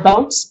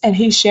verbose and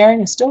he's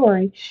sharing a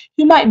story.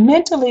 You might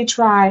mentally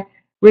try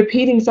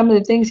repeating some of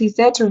the things he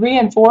said to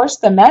reinforce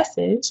the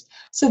message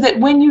so that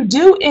when you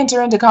do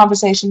enter into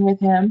conversation with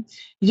him,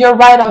 you're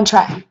right on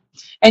track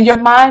and your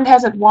mind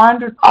hasn't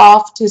wandered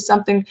off to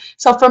something.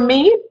 So for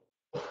me,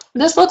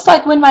 this looks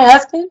like when my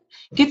husband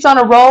gets on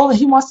a roll and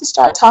he wants to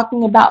start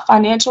talking about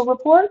financial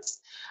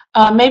reports.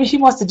 Maybe he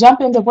wants to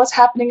jump into what's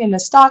happening in the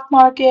stock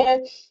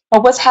market or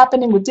what's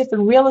happening with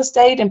different real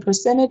estate and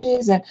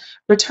percentages and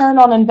return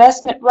on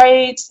investment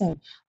rates and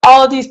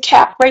all of these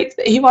cap rates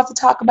that he wants to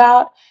talk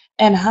about.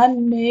 And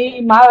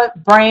honey, my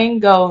brain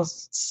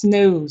goes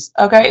snooze.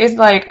 Okay, it's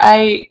like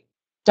I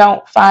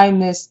don't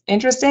find this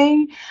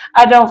interesting.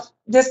 I don't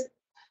this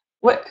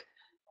what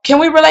can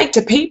we relate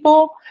to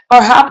people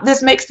or how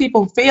this makes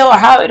people feel or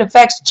how it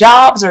affects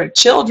jobs or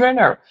children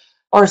or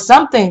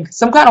something,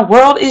 some kind of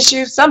world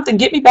issue, something.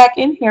 Get me back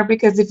in here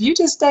because if you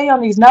just stay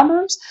on these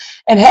numbers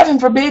and heaven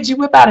forbid you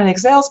whip out an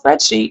Excel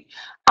spreadsheet,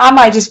 I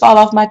might just fall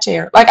off my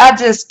chair. Like I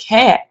just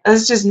can't.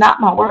 It's just not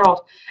my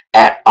world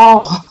at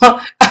all.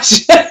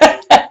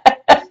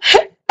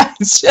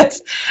 It's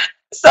just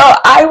so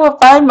I will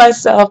find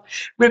myself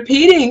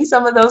repeating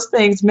some of those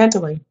things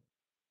mentally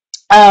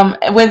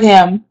with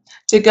him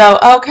to go,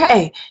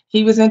 okay,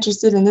 he was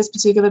interested in this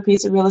particular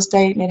piece of real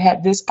estate and it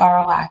had this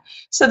ROI.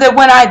 So that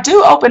when I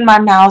do open my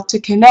mouth to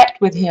connect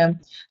with him,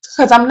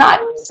 because I'm not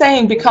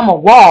saying become a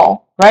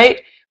wall,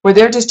 right? Where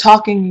they're just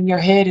talking and your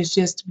head is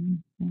just,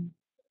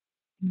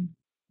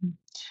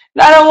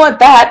 I don't want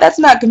that. That's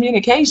not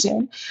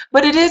communication.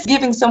 But it is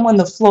giving someone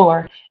the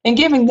floor and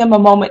giving them a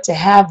moment to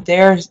have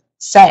their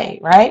say,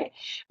 right?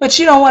 But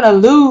you don't want to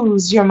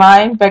lose your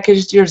mind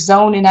because you're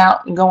zoning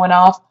out and going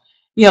off,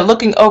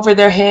 looking over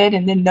their head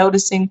and then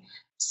noticing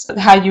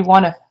how you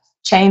want to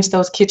change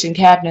those kitchen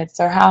cabinets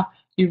or how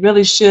you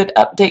really should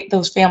update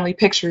those family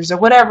pictures or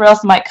whatever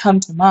else might come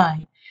to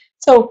mind.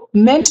 So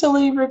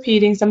mentally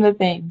repeating some of the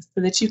things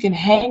so that you can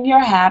hang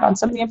your hat on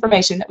some of the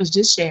information that was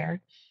just shared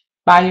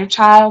by your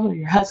child or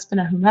your husband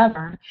or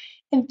whomever,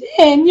 and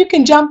then you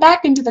can jump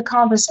back into the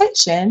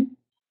conversation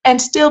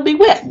and still be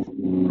with,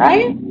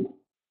 right?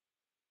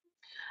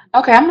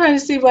 Okay, I'm trying to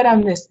see what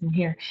I'm missing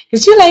here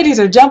because you ladies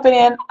are jumping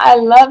in. I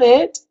love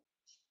it.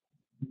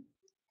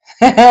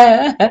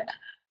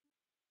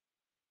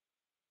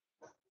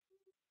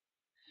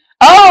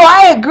 Oh,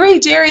 I agree,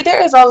 Jerry.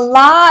 There is a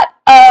lot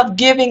of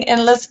giving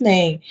and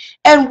listening.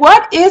 And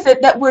what is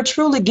it that we're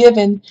truly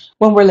giving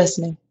when we're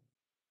listening?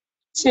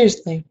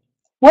 Seriously.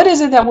 What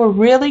is it that we're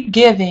really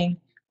giving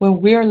when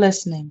we're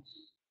listening?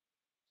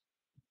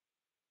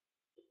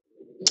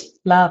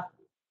 Love.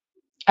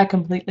 I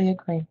completely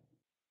agree.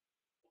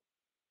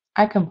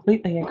 I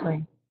completely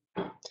agree.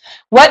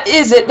 What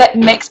is it that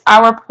makes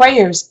our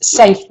prayers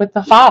safe with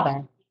the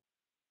Father?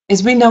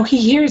 Is we know He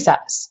hears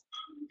us.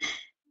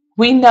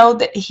 We know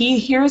that He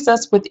hears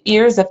us with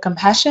ears of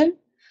compassion,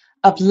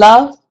 of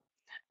love,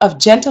 of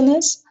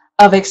gentleness,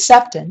 of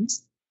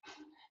acceptance.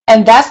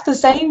 And that's the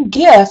same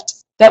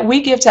gift that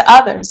we give to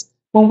others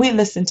when we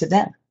listen to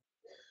them.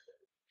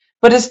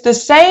 But it's the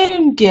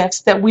same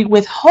gifts that we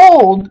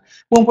withhold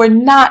when we're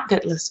not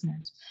good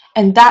listeners.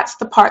 And that's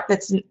the part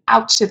that's an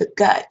ouch to the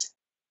gut.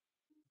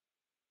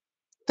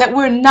 That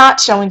we're not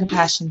showing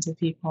compassion to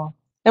people.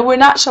 That we're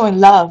not showing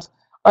love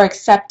or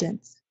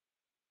acceptance,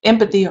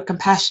 empathy or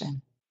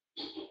compassion.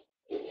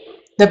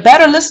 The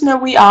better listener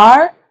we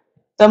are,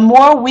 the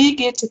more we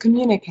get to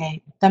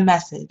communicate the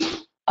message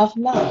of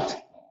love.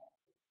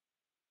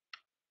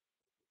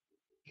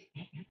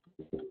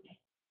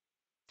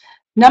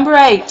 Number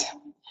 8,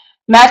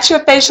 match your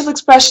facial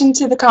expression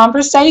to the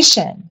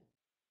conversation.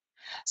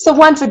 So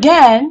once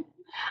again,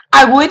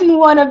 I wouldn't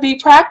want to be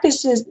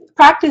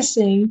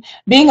practicing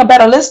being a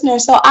better listener,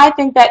 so I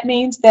think that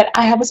means that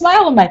I have a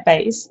smile on my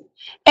face.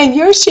 And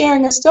you're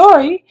sharing a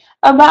story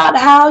about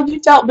how you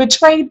felt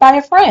betrayed by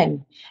a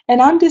friend.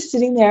 And I'm just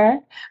sitting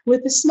there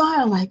with a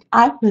smile like,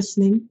 I'm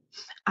listening,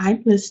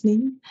 I'm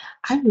listening,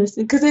 I'm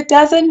listening, because it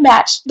doesn't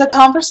match the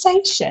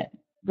conversation,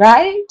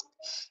 right?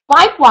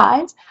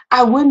 Likewise,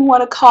 I wouldn't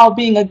want to call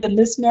being a good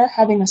listener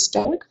having a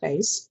stoic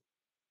face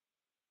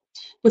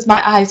with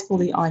my eyes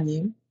fully on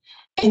you,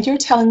 and you're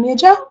telling me a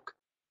joke.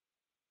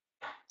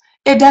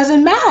 It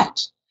doesn't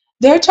match.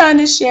 They're trying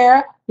to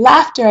share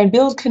laughter and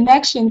build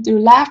connection through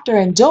laughter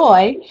and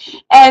joy,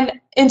 and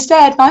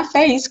instead my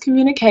face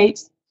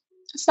communicates,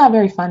 it's not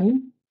very funny.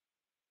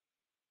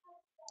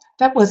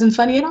 That wasn't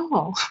funny at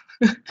all.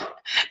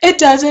 It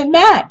doesn't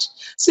match.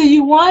 So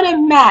you want to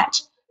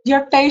match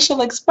your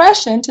facial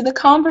expression to the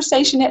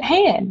conversation at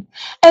hand.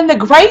 And the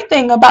great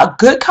thing about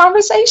good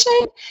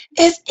conversation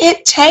is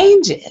it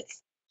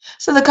changes.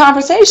 So the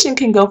conversation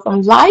can go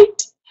from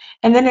light,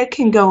 and then it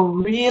can go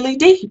really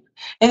deep,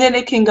 and then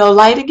it can go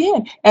light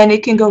again, and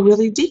it can go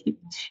really deep.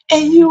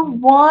 And you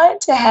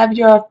want to have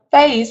your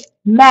face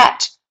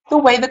match the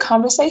way the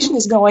conversation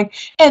is going.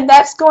 And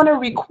that's going to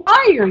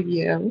require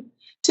you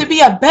to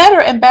be a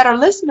better and better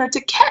listener to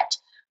catch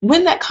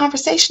when that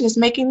conversation is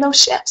making those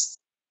shifts.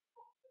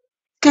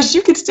 Because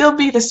you could still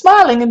be the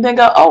smiling and then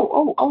go, oh,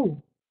 oh,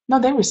 oh. No,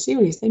 they were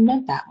serious. They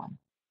meant that one.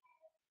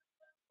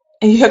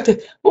 And you have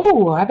to,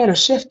 oh, I better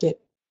shift it.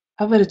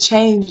 I better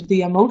change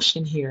the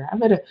emotion here. I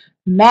better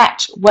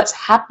match what's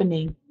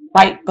happening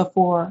right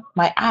before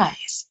my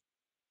eyes.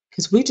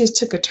 Because we just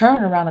took a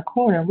turn around a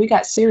corner and we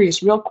got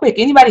serious real quick.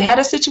 Anybody had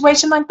a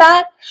situation like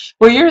that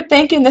where you're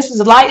thinking this is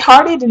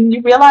lighthearted and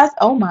you realize,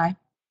 oh my,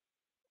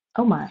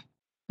 oh my.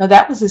 Now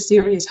that was a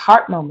serious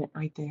heart moment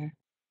right there.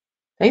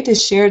 They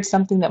just shared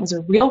something that was a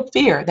real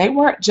fear. They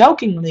weren't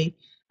jokingly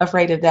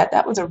afraid of that.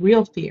 That was a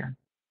real fear.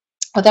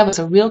 Or that was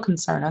a real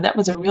concern. Or that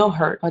was a real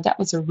hurt. Or that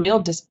was a real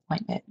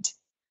disappointment.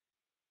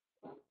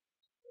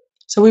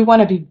 So we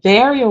want to be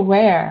very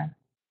aware.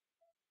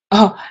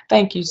 Oh,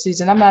 thank you,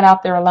 Susan. I'm not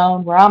out there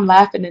alone where I'm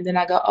laughing and then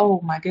I go,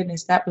 oh my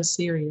goodness, that was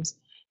serious.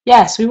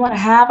 Yes, we want to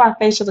have our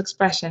facial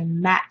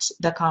expression match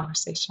the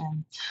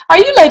conversation. Are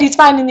you ladies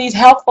finding these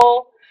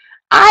helpful?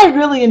 I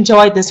really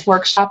enjoyed this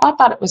workshop. I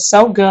thought it was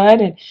so good,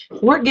 and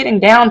we're getting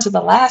down to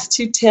the last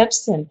 2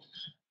 tips, and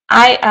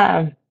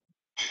I'm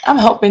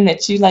hoping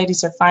that you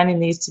ladies are finding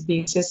these to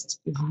be just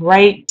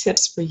great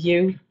tips for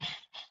you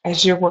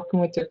as you're working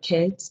with your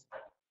kids.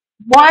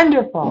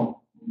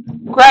 Wonderful.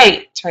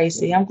 Great,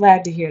 Tracy. I'm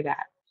glad to hear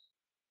that.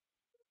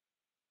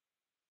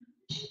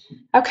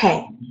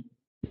 Okay,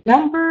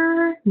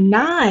 number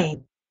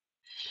 9.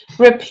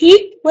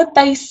 Repeat what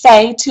they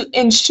say to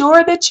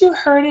ensure that you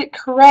heard it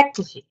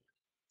correctly.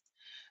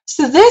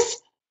 So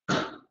this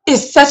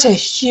is such a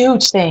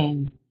huge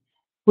thing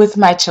with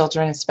my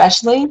children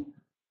especially,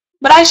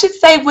 but I should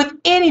say with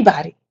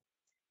anybody.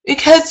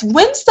 Because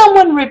when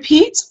someone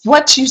repeats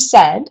what you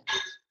said,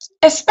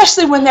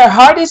 especially when their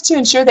heart is to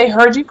ensure they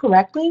heard you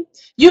correctly,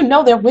 you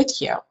know they're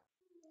with you.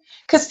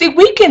 Because see,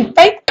 we can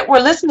fake that we're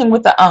listening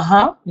with the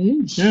uh-huh,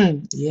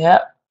 mm-hmm,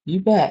 yep, you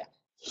bet.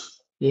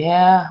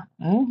 Yeah,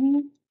 mm-hmm,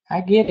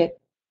 I get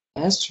it.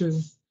 That's true.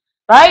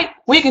 Right?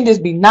 We can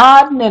just be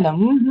nodding and a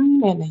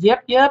mm-hmm and a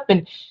yep,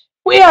 and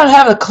we don't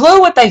have a clue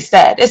what they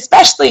said,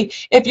 especially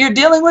if you're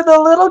dealing with a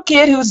little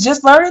kid who's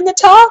just learning to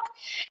talk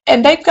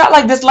and they've got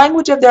like this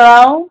language of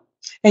their own,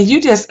 and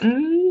you just,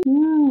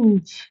 mm-hmm,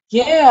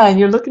 yeah, and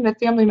you're looking at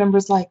family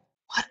members like,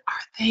 what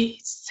are they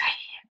saying?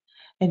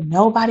 And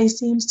nobody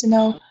seems to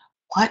know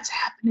what's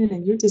happening,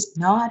 and you're just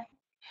nodding.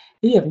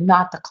 You have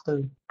not the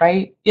clue,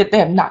 right? Yeah, they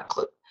have not a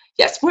clue.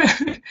 Yes,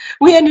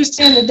 we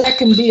understand that that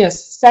can be a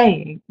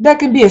saying, that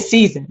can be a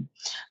season.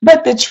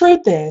 But the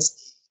truth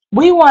is,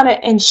 we want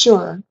to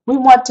ensure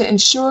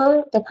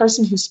the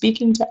person who's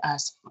speaking to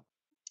us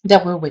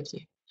that we're with you.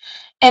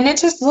 And it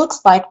just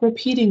looks like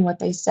repeating what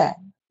they said.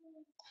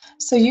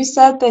 So you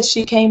said that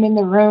she came in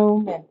the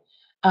room and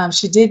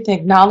She didn't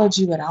acknowledge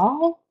you at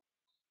all.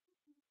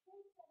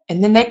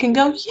 And then they can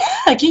go,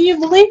 yeah, can you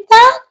believe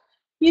that?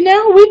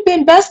 We've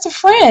been best of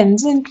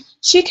friends. And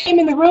she came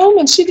in the room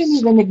and she didn't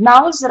even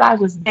acknowledge that I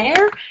was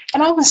there.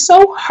 And I was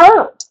so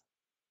hurt.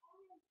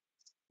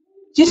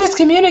 You just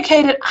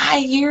communicated, I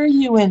hear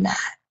you in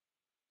that.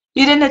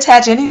 You didn't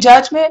attach any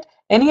judgment,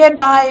 any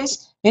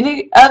advice,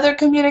 any other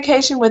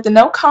communication with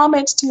no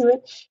comments to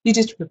it. You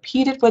just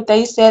repeated what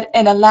they said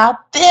and allowed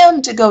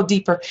them to go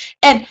deeper.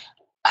 And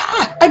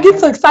I get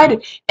so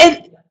excited.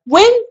 And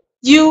when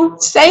you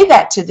say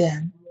that to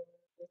them,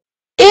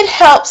 it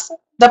helps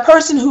the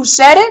person who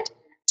said it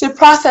to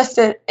process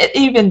it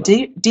even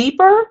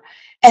deeper,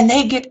 and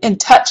they get in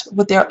touch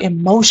with their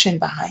emotion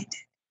behind it.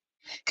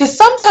 Because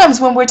sometimes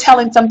when we're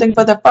telling something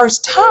for the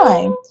first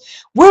time,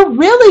 we're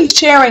really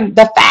sharing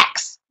the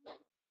facts.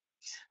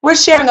 We're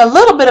sharing a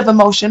little bit of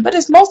emotion, but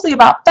it's mostly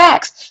about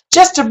facts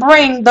just to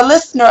bring the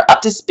listener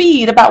up to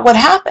speed about what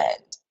happened.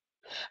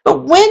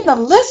 But when the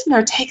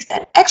listener takes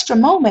that extra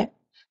moment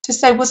to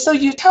say, well, so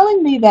you're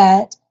telling me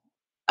that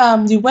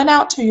you went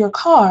out to your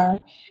car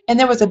and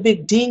there was a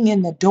big ding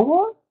in the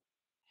door?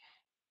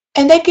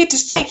 And they get to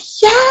say,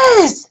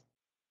 yes,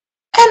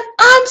 and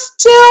I'm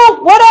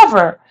still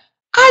whatever.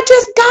 I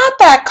just got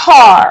that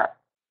car.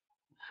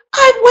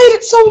 I've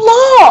waited so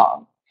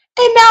long.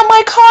 And now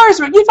my car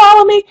is ready. You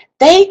follow me?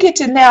 They get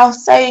to now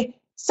say,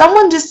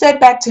 someone just said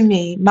back to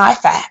me my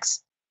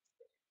facts.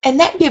 And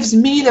that gives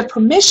me the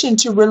permission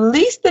to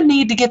release the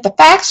need to get the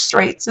facts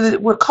straight so that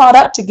we're caught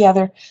up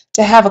together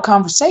to have a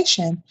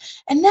conversation.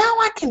 And now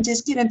I can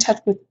just get in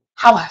touch with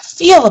how I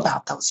feel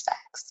about those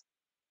facts.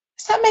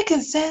 Is that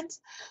making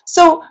sense?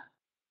 So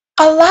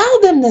allow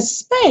them the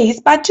space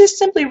by just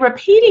simply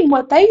repeating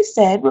what they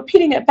said,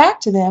 repeating it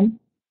back to them,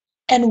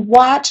 and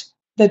watch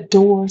the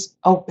doors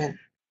open.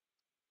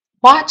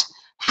 Watch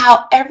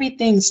how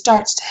everything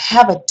starts to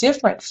have a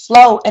different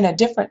flow and a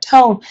different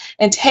tone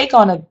and take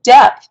on a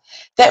depth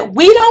that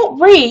we don't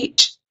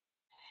reach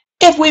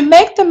if we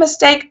make the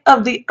mistake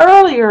of the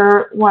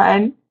earlier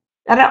one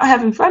that I don't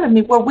have in front of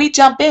me, where we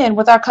jump in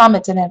with our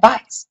comments and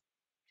advice.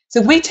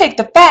 So we take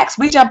the facts,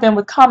 we jump in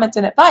with comments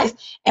and advice,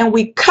 and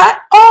we cut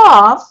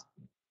off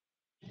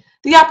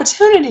the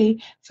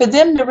opportunity for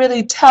them to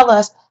really tell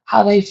us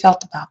how they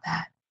felt about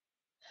that.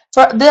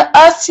 For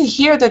us to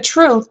hear the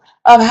truth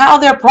of how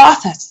they're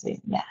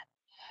processing that.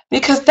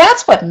 Because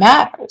that's what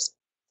matters.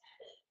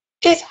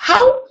 Is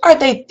how are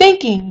they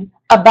thinking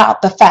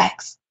about the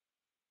facts?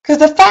 Because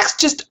the facts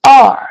just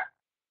are.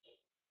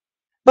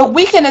 But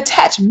we can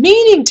attach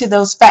meaning to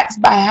those facts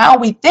by how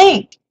we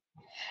think.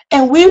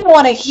 And we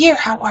want to hear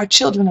how our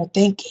children are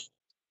thinking.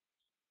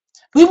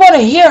 We want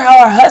to hear how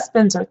our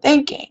husbands are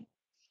thinking.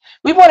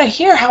 We want to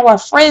hear how our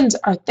friends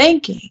are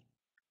thinking.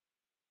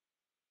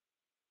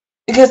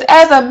 Because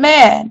as a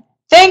man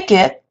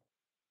thinketh,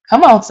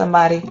 come on,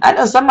 somebody. I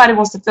know somebody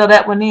wants to fill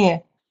that one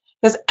in.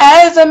 Because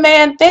as a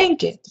man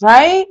thinketh,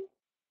 right?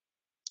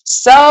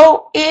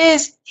 So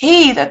is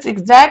he. That's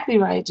exactly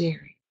right,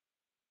 Jerry.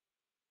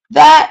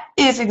 That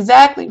is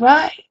exactly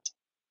right.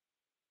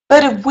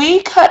 But if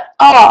we cut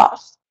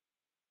off,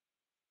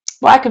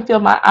 well, I can feel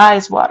my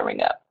eyes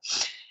watering up.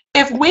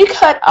 If we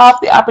cut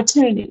off the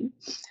opportunity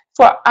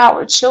for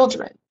our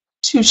children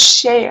to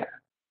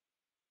share,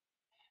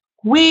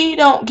 we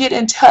don't get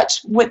in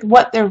touch with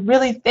what they're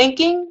really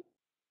thinking,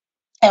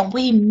 and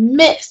we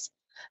miss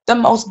the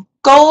most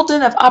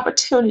golden of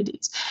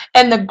opportunities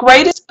and the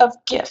greatest of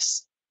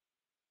gifts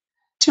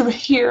to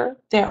hear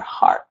their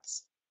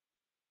hearts.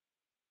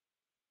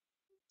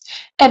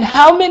 And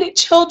how many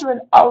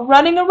children are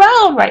running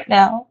around right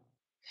now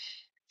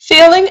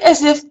feeling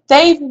as if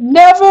they've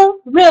never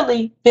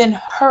really been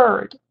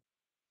heard?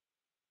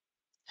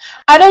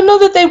 I don't know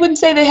that they wouldn't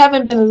say they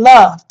haven't been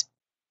loved,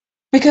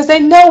 because they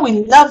know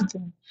we love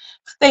them,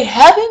 but they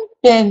haven't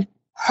been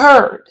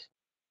heard.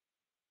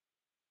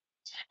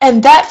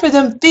 And that for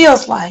them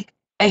feels like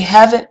they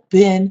haven't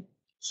been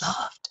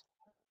loved.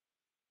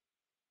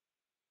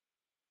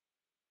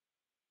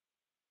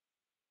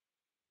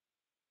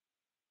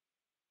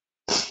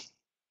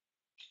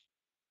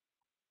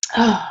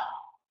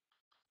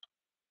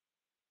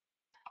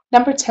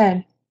 Number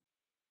 10,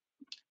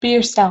 be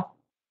yourself.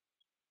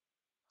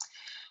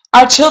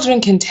 Our children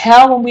can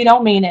tell when we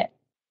don't mean it.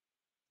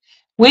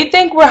 We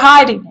think we're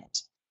hiding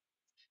it,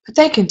 but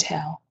they can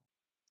tell.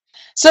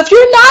 So if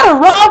you're not a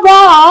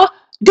rah-rah,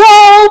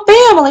 go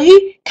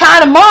family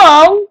kind of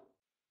mom,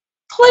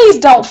 please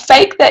don't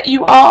fake that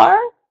you are.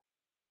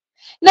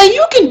 Now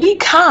you can be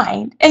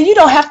kind and you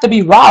don't have to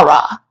be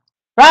rah-rah,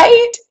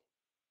 right?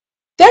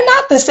 They're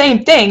not the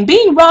same thing.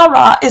 Being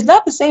rah-rah is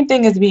not the same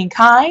thing as being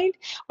kind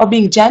or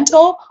being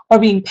gentle or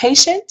being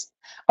patient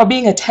or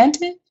being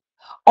attentive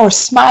or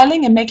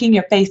smiling and making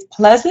your face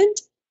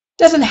pleasant.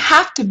 It doesn't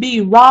have to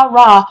be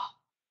rah-rah,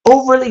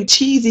 overly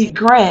cheesy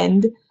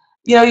grin.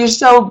 You're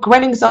so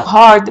grinning so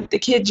hard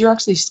that you're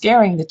actually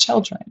scaring the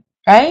children,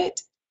 right?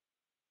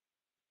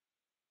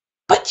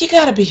 But you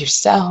got to be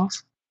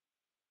yourself,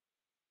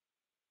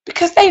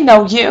 because they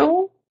know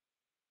you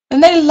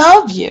and they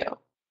love you.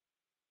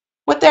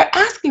 What they're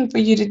asking for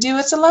you to do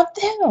is to love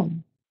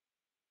them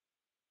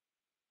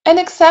and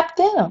accept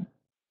them.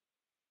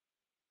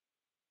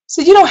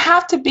 So you don't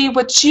have to be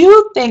what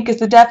you think is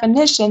the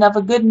definition of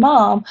a good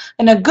mom.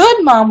 And a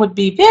good mom would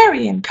be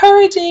very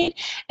encouraging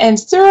and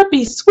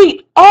syrupy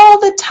sweet all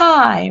the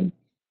time.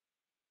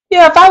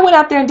 Yeah, if I went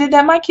out there and did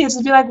that, my kids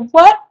would be like,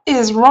 what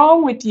is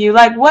wrong with you?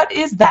 Like, what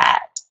is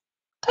that?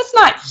 That's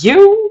not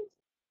you.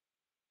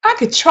 I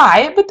could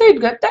try it, but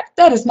they'd go,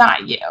 that is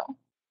not you.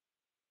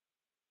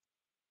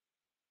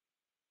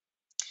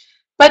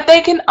 But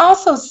they can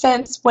also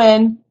sense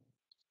when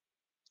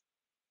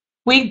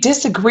we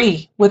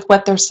disagree with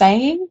what they're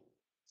saying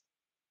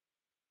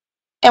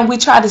and we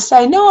try to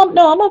say, no,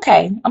 I'm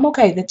okay. I'm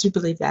okay that you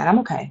believe that. I'm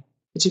okay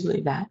that you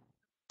believe that.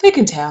 They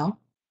can tell.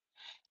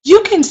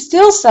 You can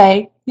still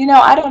say,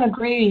 I don't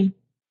agree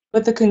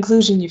with the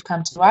conclusion you've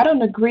come to. I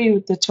don't agree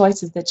with the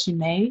choices that you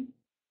made.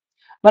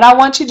 But I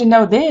want you to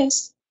know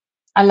this.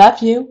 I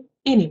love you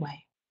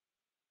anyway.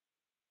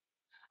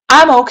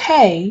 I'm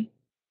okay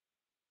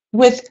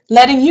with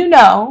letting you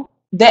know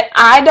that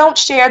I don't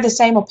share the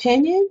same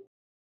opinion,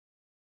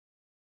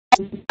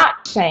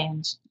 not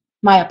change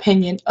my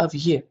opinion of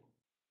you.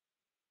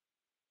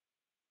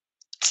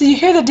 So you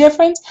hear the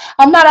difference?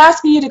 I'm not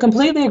asking you to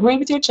completely agree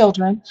with your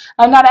children.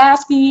 I'm not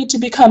asking you to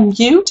become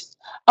mute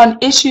on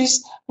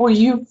issues where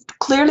you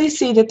clearly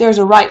see that there's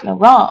a right and a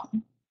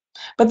wrong.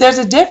 But there's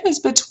a difference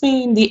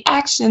between the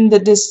action, the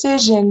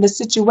decision, the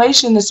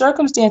situation, the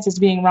circumstances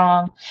being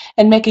wrong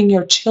and making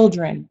your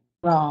children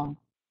wrong.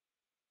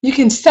 You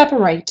can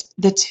separate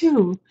the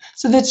two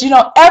so that you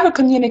don't ever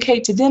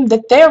communicate to them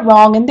that they're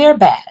wrong and they're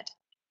bad.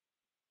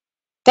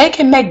 They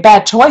can make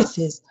bad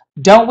choices.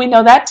 Don't we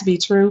know that to be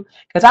true?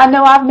 Because I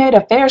know I've made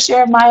a fair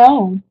share of my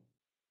own.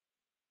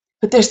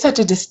 But there's such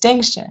a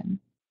distinction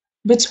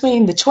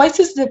between the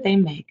choices that they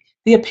make,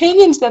 the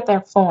opinions that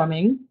they're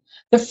forming,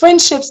 the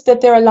friendships that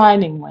they're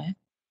aligning with,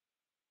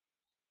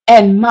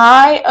 and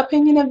my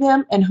opinion of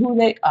them and who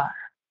they are.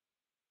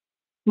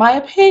 My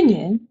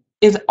opinion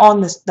is on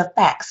the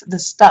facts, the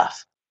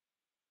stuff,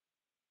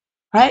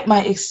 right?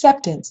 My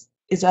acceptance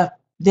is of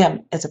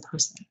them as a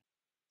person.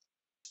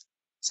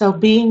 So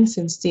being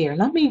sincere.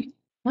 Let me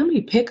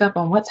pick up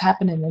on what's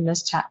happening in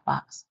this chat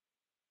box.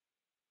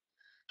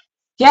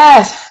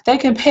 Yes, they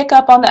can pick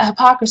up on that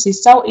hypocrisy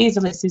so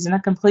easily, Susan. I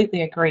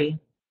completely agree.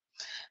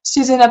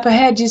 Susan, up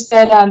ahead, you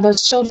said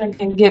those children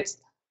can get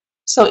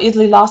so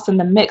easily lost in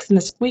the mix, and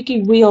the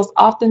squeaky wheels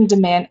often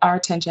demand our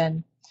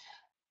attention.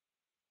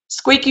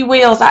 Squeaky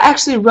wheels. I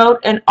actually wrote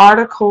an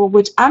article,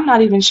 which I'm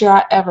not even sure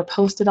I ever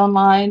posted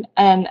online,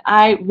 and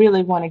I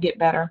really want to get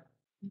better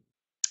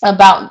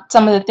about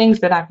some of the things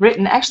that I've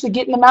written, actually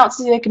getting them out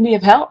so they can be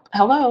of help.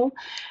 Hello.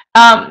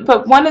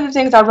 But one of the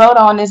things I wrote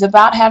on is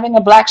about having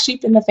a black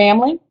sheep in the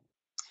family.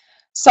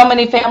 So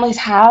many families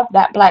have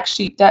that black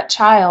sheep, that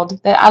child.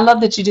 That I love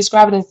that you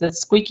describe it as the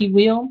squeaky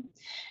wheel.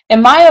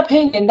 In my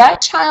opinion,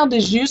 that child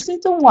is usually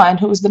the one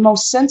who is the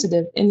most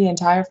sensitive in the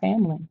entire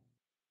family.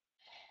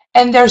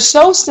 And they're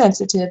so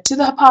sensitive to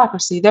the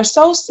hypocrisy. They're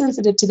so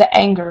sensitive to the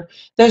anger.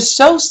 They're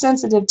so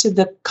sensitive to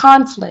the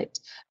conflict,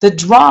 the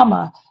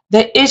drama,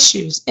 the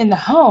issues in the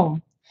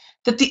home,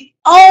 that the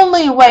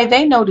only way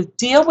they know to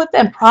deal with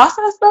and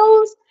process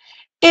those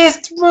is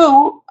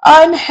through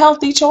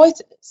unhealthy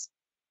choices,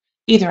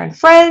 either in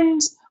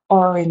friends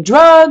or in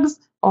drugs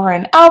or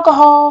in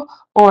alcohol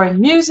or in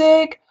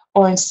music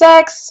or in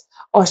sex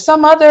or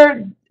some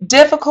other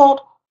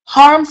difficult,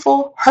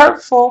 harmful,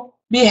 hurtful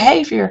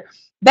behavior.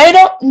 They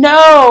don't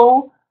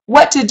know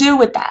what to do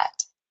with that.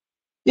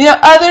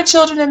 Other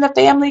children in the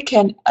family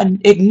can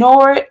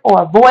ignore it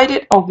or avoid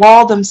it or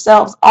wall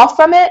themselves off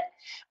from it.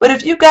 But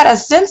if you've got a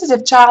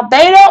sensitive child,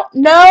 they don't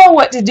know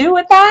what to do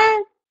with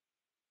that.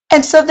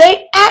 And so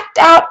they act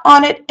out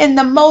on it in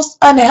the most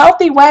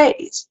unhealthy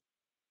ways.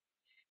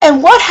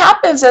 And what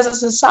happens as a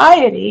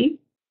society?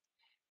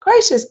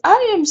 Gracious,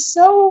 I am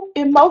so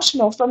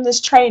emotional from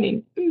this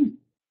training.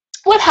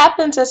 What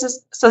happens as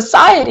a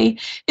society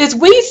is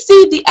we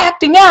see the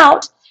acting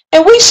out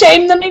and we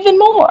shame them even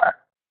more.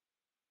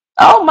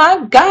 Oh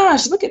my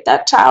gosh, look at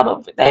that child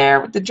over there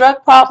with the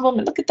drug problem,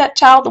 and look at that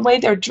child the way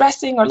they're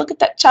dressing, or look at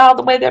that child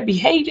the way they're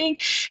behaving.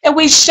 And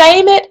we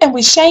shame it and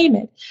we shame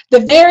it. The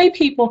very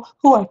people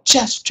who are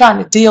just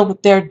trying to deal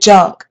with their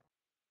junk.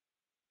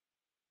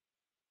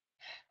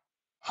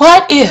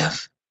 What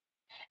if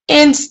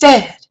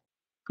instead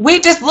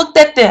we just looked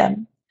at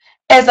them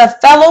as a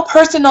fellow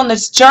person on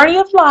this journey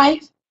of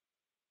life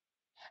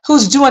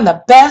who's doing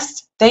the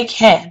best they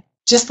can,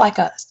 just like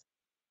us?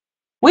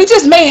 We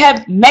just may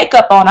have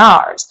makeup on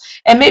ours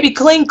and maybe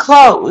clean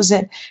clothes,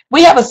 and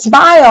we have a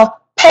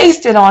smile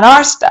pasted on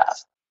our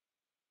stuff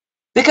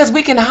because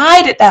we can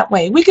hide it that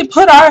way. We can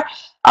put our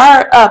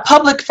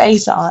public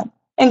face on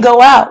and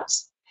go out,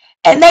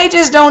 and they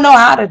just don't know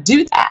how to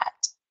do that.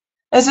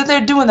 And so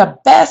they're doing the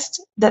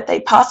best that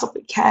they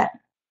possibly can.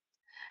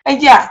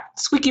 And yeah,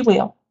 squeaky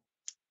wheel.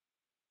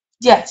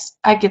 Yes,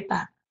 I get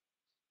that.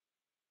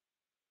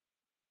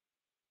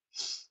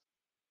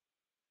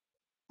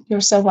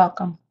 You're so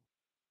welcome.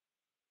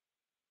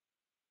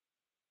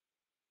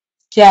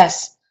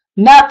 Yes,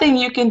 nothing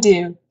you can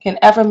do can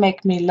ever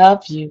make me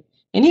love you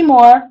any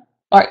more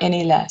or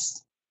any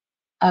less.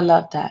 I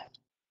love that.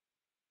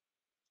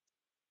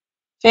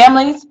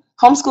 Families,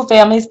 homeschool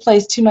families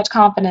place too much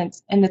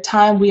confidence in the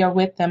time we are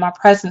with them. Our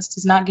presence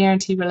does not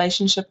guarantee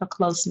relationship or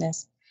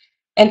closeness.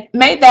 And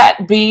may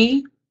that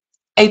be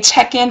a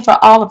check-in for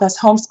all of us,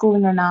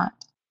 homeschooling or not.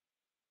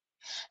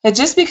 That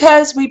just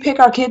because we pick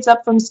our kids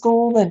up from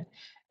school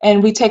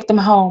and we take them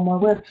home, or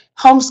we're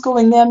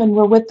homeschooling them and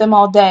we're with them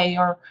all day,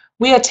 or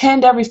we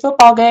attend every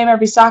football game,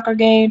 every soccer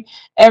game,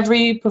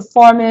 every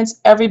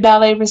performance, every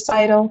ballet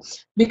recital,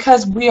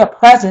 because we are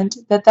present,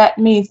 that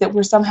means that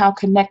we're somehow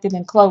connected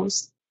and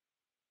close.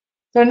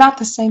 They're not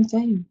the same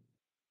thing.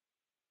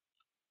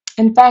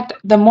 In fact,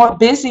 the more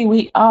busy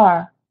we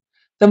are,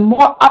 the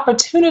more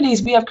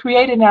opportunities we have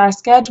created in our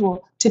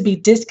schedule to be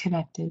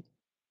disconnected.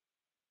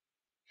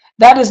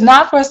 That is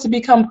not for us to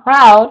become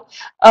proud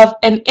of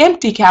an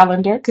empty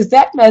calendar, because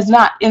that does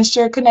not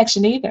ensure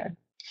connection either.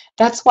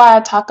 That's why I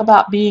talk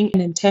about being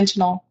an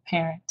intentional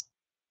parent,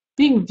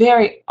 being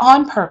very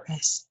on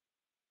purpose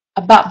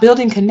about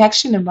building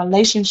connection and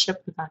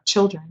relationship with our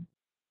children.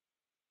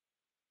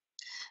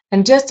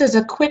 And just as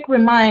a quick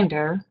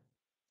reminder,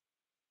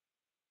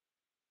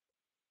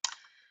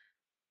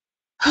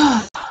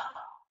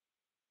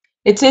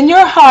 it's in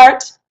your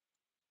heart,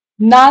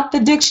 not the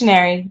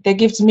dictionary, that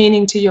gives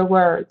meaning to your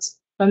words.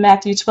 From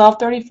Matthew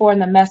 12:34 in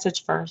the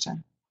Message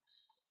version.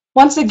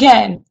 Once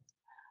again,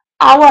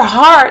 our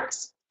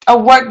hearts are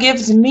what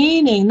gives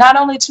meaning not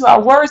only to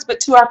our words but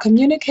to our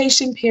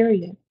communication,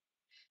 period.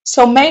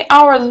 So may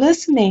our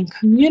listening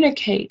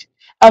communicate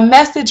a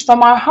message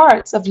from our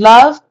hearts of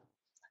love,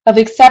 of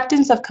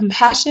acceptance, of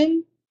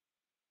compassion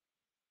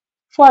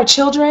for our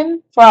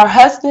children, for our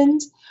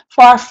husbands,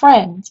 for our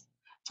friends,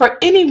 for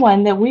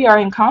anyone that we are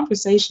in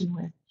conversation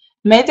with.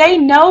 May they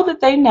know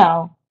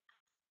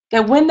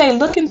that when they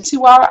look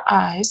into our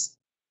eyes,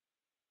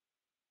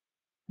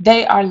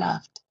 they are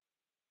loved.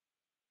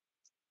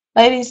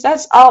 Ladies,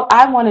 that's all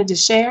I wanted to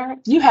share. If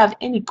you have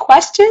any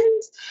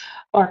questions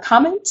or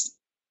comments,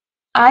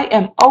 I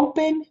am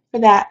open for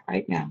that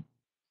right now.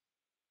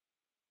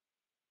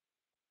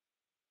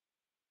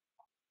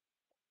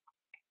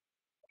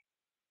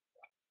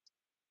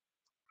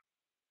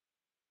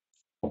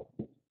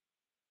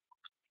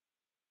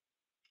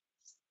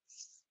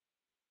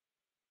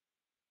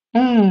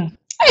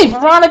 Hey,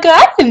 Veronica,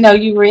 I didn't know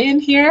you were in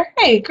here.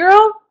 Hey,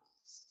 girl,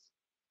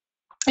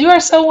 you are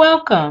so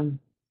welcome.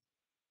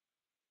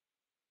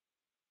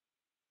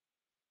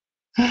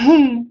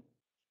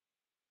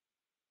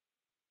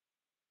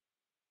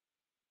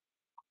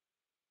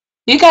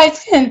 You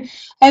guys can,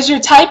 as you're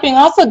typing,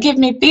 also give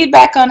me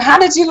feedback on how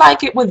did you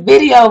like it with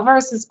video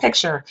versus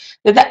picture?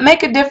 Did that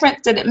make a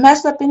difference? Did it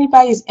mess up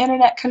anybody's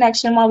internet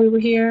connection while we were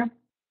here?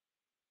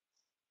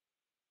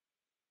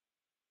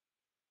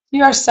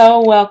 You are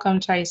so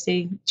welcome,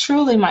 Tracy.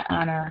 Truly my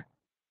honor.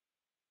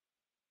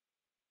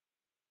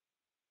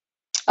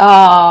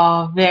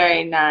 Oh,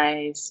 very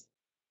nice.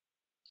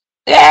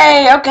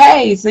 Yay,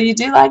 okay. So you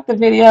do like the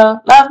video.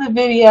 Love the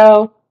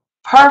video.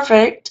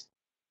 Perfect.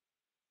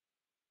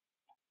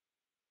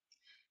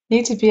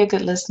 Need to be a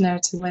good listener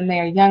to when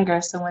they are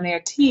younger. So when they are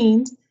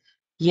teens,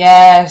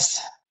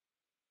 yes.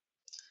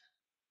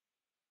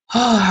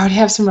 Oh, I already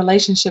have some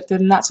relationship. They're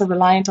not so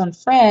reliant on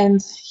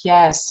friends.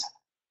 Yes.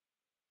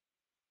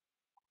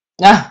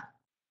 Ah,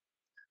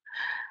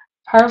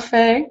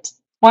 perfect.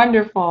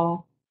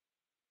 Wonderful.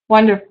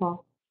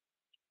 Wonderful.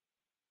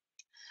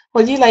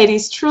 Well, you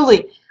ladies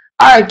truly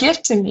are a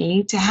gift to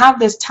me to have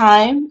this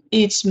time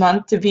each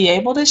month to be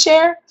able to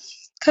share.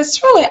 Because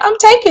truly, I'm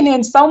taking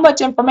in so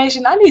much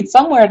information. I need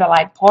somewhere to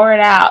like pour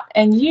it out.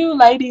 And you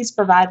ladies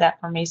provide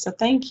that for me. So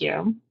thank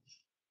you.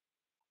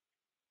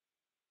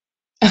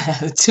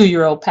 The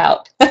 2-year-old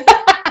pout.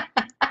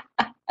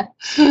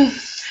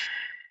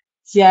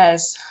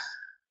 Yes.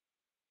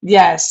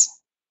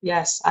 Yes.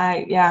 Yes.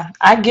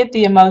 I get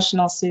the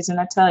emotional, Susan,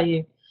 I tell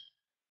you.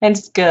 And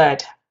it's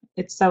good.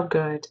 It's so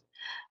good.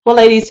 Well,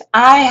 ladies,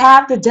 I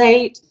have the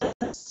date.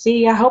 Let's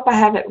see, I hope I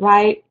have it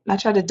right. I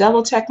try to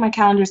double check my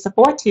calendar. It's the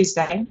fourth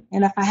Tuesday.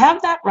 And if I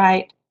have that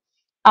right,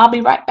 I'll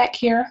be right back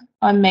here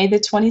on May the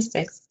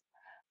 26th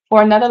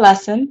for another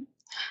lesson.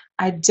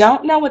 I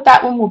don't know what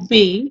that one will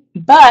be,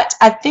 but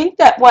I think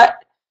that well,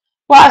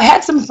 I've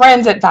had some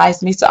friends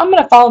advise me, so I'm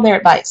going to follow their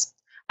advice.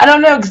 I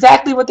don't know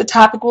exactly what the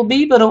topic will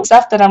be, but it'll be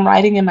stuff that I'm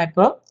writing in my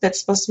book that's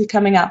supposed to be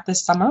coming out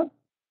this summer,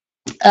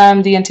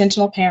 The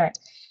Intentional Parent.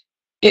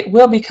 It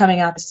will be coming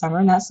out this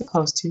summer, not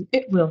supposed to.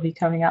 It will be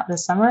coming out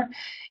this summer.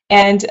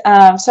 And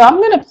so I'm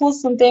going to pull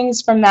some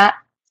things from that,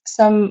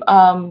 some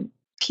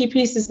key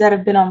pieces that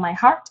have been on my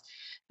heart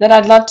that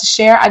I'd love to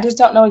share. I just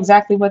don't know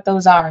exactly what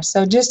those are.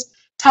 So just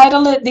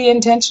title it The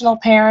Intentional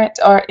Parent,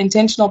 or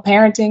Intentional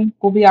Parenting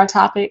will be our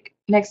topic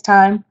next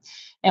time.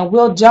 And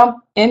we'll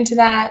jump into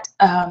that.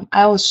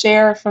 I will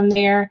share from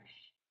there.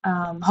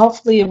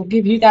 Hopefully it will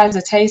give you guys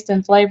a taste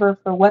and flavor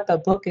for what the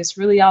book is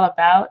really all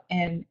about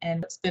and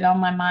what's been on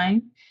my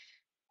mind.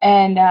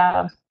 And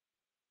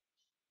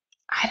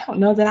I don't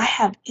know that I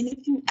have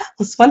anything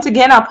else. Once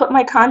again, I'll put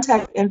my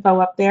contact info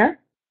up there.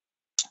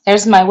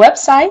 There's my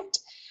website.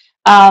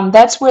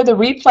 That's where the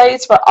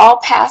replays for all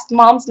past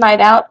Mom's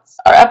Night Outs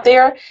are up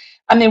there.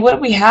 I mean, what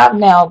do we have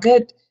now?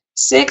 Good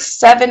 6,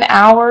 7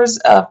 hours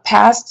of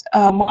past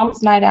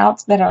Mom's Night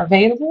Outs that are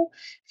available.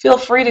 Feel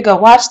free to go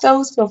watch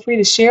those. Feel free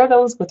to share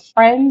those with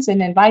friends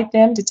and invite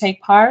them to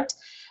take part.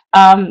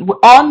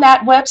 On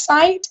that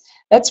website,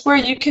 that's where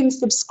you can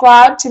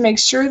subscribe to make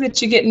sure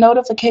that you get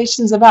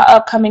notifications about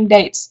upcoming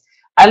dates.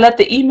 I let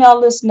the email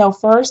list know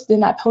first,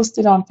 then I post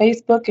it on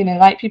Facebook and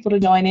invite people to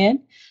join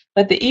in.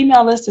 But the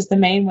email list is the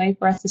main way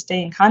for us to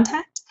stay in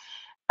contact.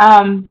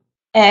 Um,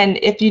 and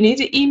if you need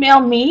to email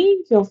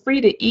me, feel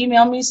free to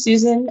email me,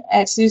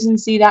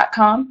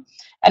 susan@susanc.com,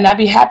 and I'd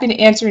be happy to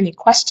answer any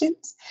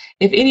questions.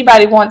 If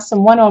anybody wants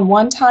some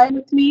one-on-one time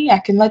with me, I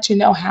can let you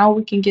know how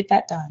we can get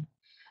that done.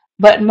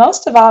 But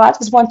most of all, I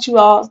just want you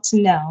all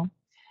to know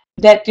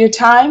that your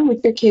time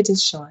with your kids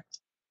is short.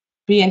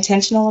 Be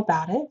intentional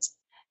about it.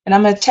 And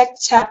I'm going to check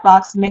the chat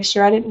box and make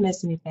sure I didn't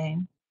miss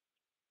anything.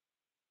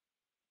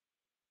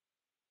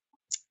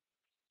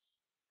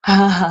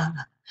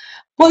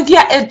 Well,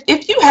 yeah,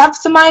 if you have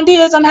some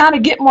ideas on how to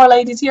get more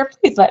ladies here,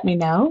 please let me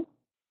know.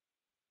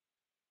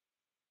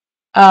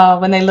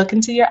 When they look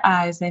into your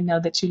eyes, they know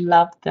that you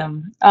love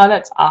them. Oh,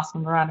 that's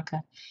awesome,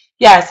 Veronica.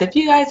 Yes, if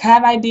you guys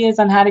have ideas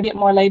on how to get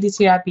more ladies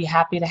here, I'd be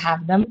happy to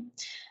have them.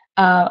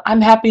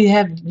 I'm happy to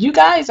have you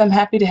guys. I'm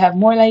happy to have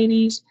more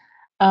ladies.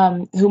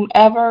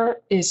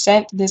 Whomever is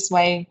sent this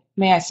way,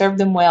 may I serve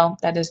them well.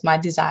 That is my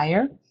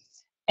desire.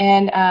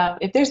 And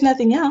if there's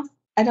nothing else,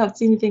 I don't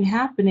see anything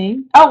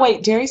happening. Oh,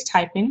 wait, Jerry's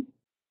typing.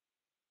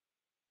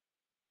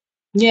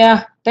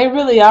 Yeah, they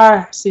really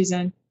are,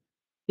 Susan.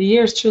 The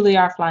years truly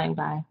are flying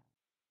by.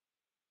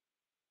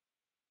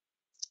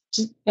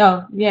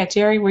 Oh, yeah,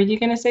 Jerry, were you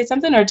going to say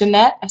something? Or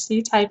Jeanette, I see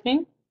you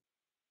typing.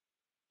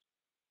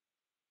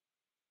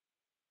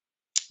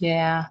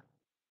 Yeah,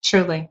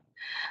 truly.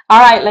 All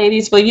right,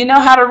 ladies. Well, you know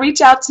how to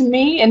reach out to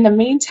me. In the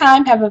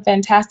meantime, have a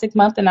fantastic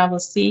month, and I will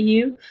see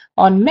you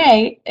on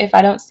May if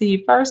I don't see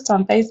you first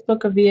on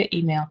Facebook or via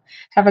email.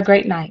 Have a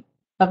great night.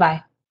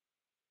 Bye-bye.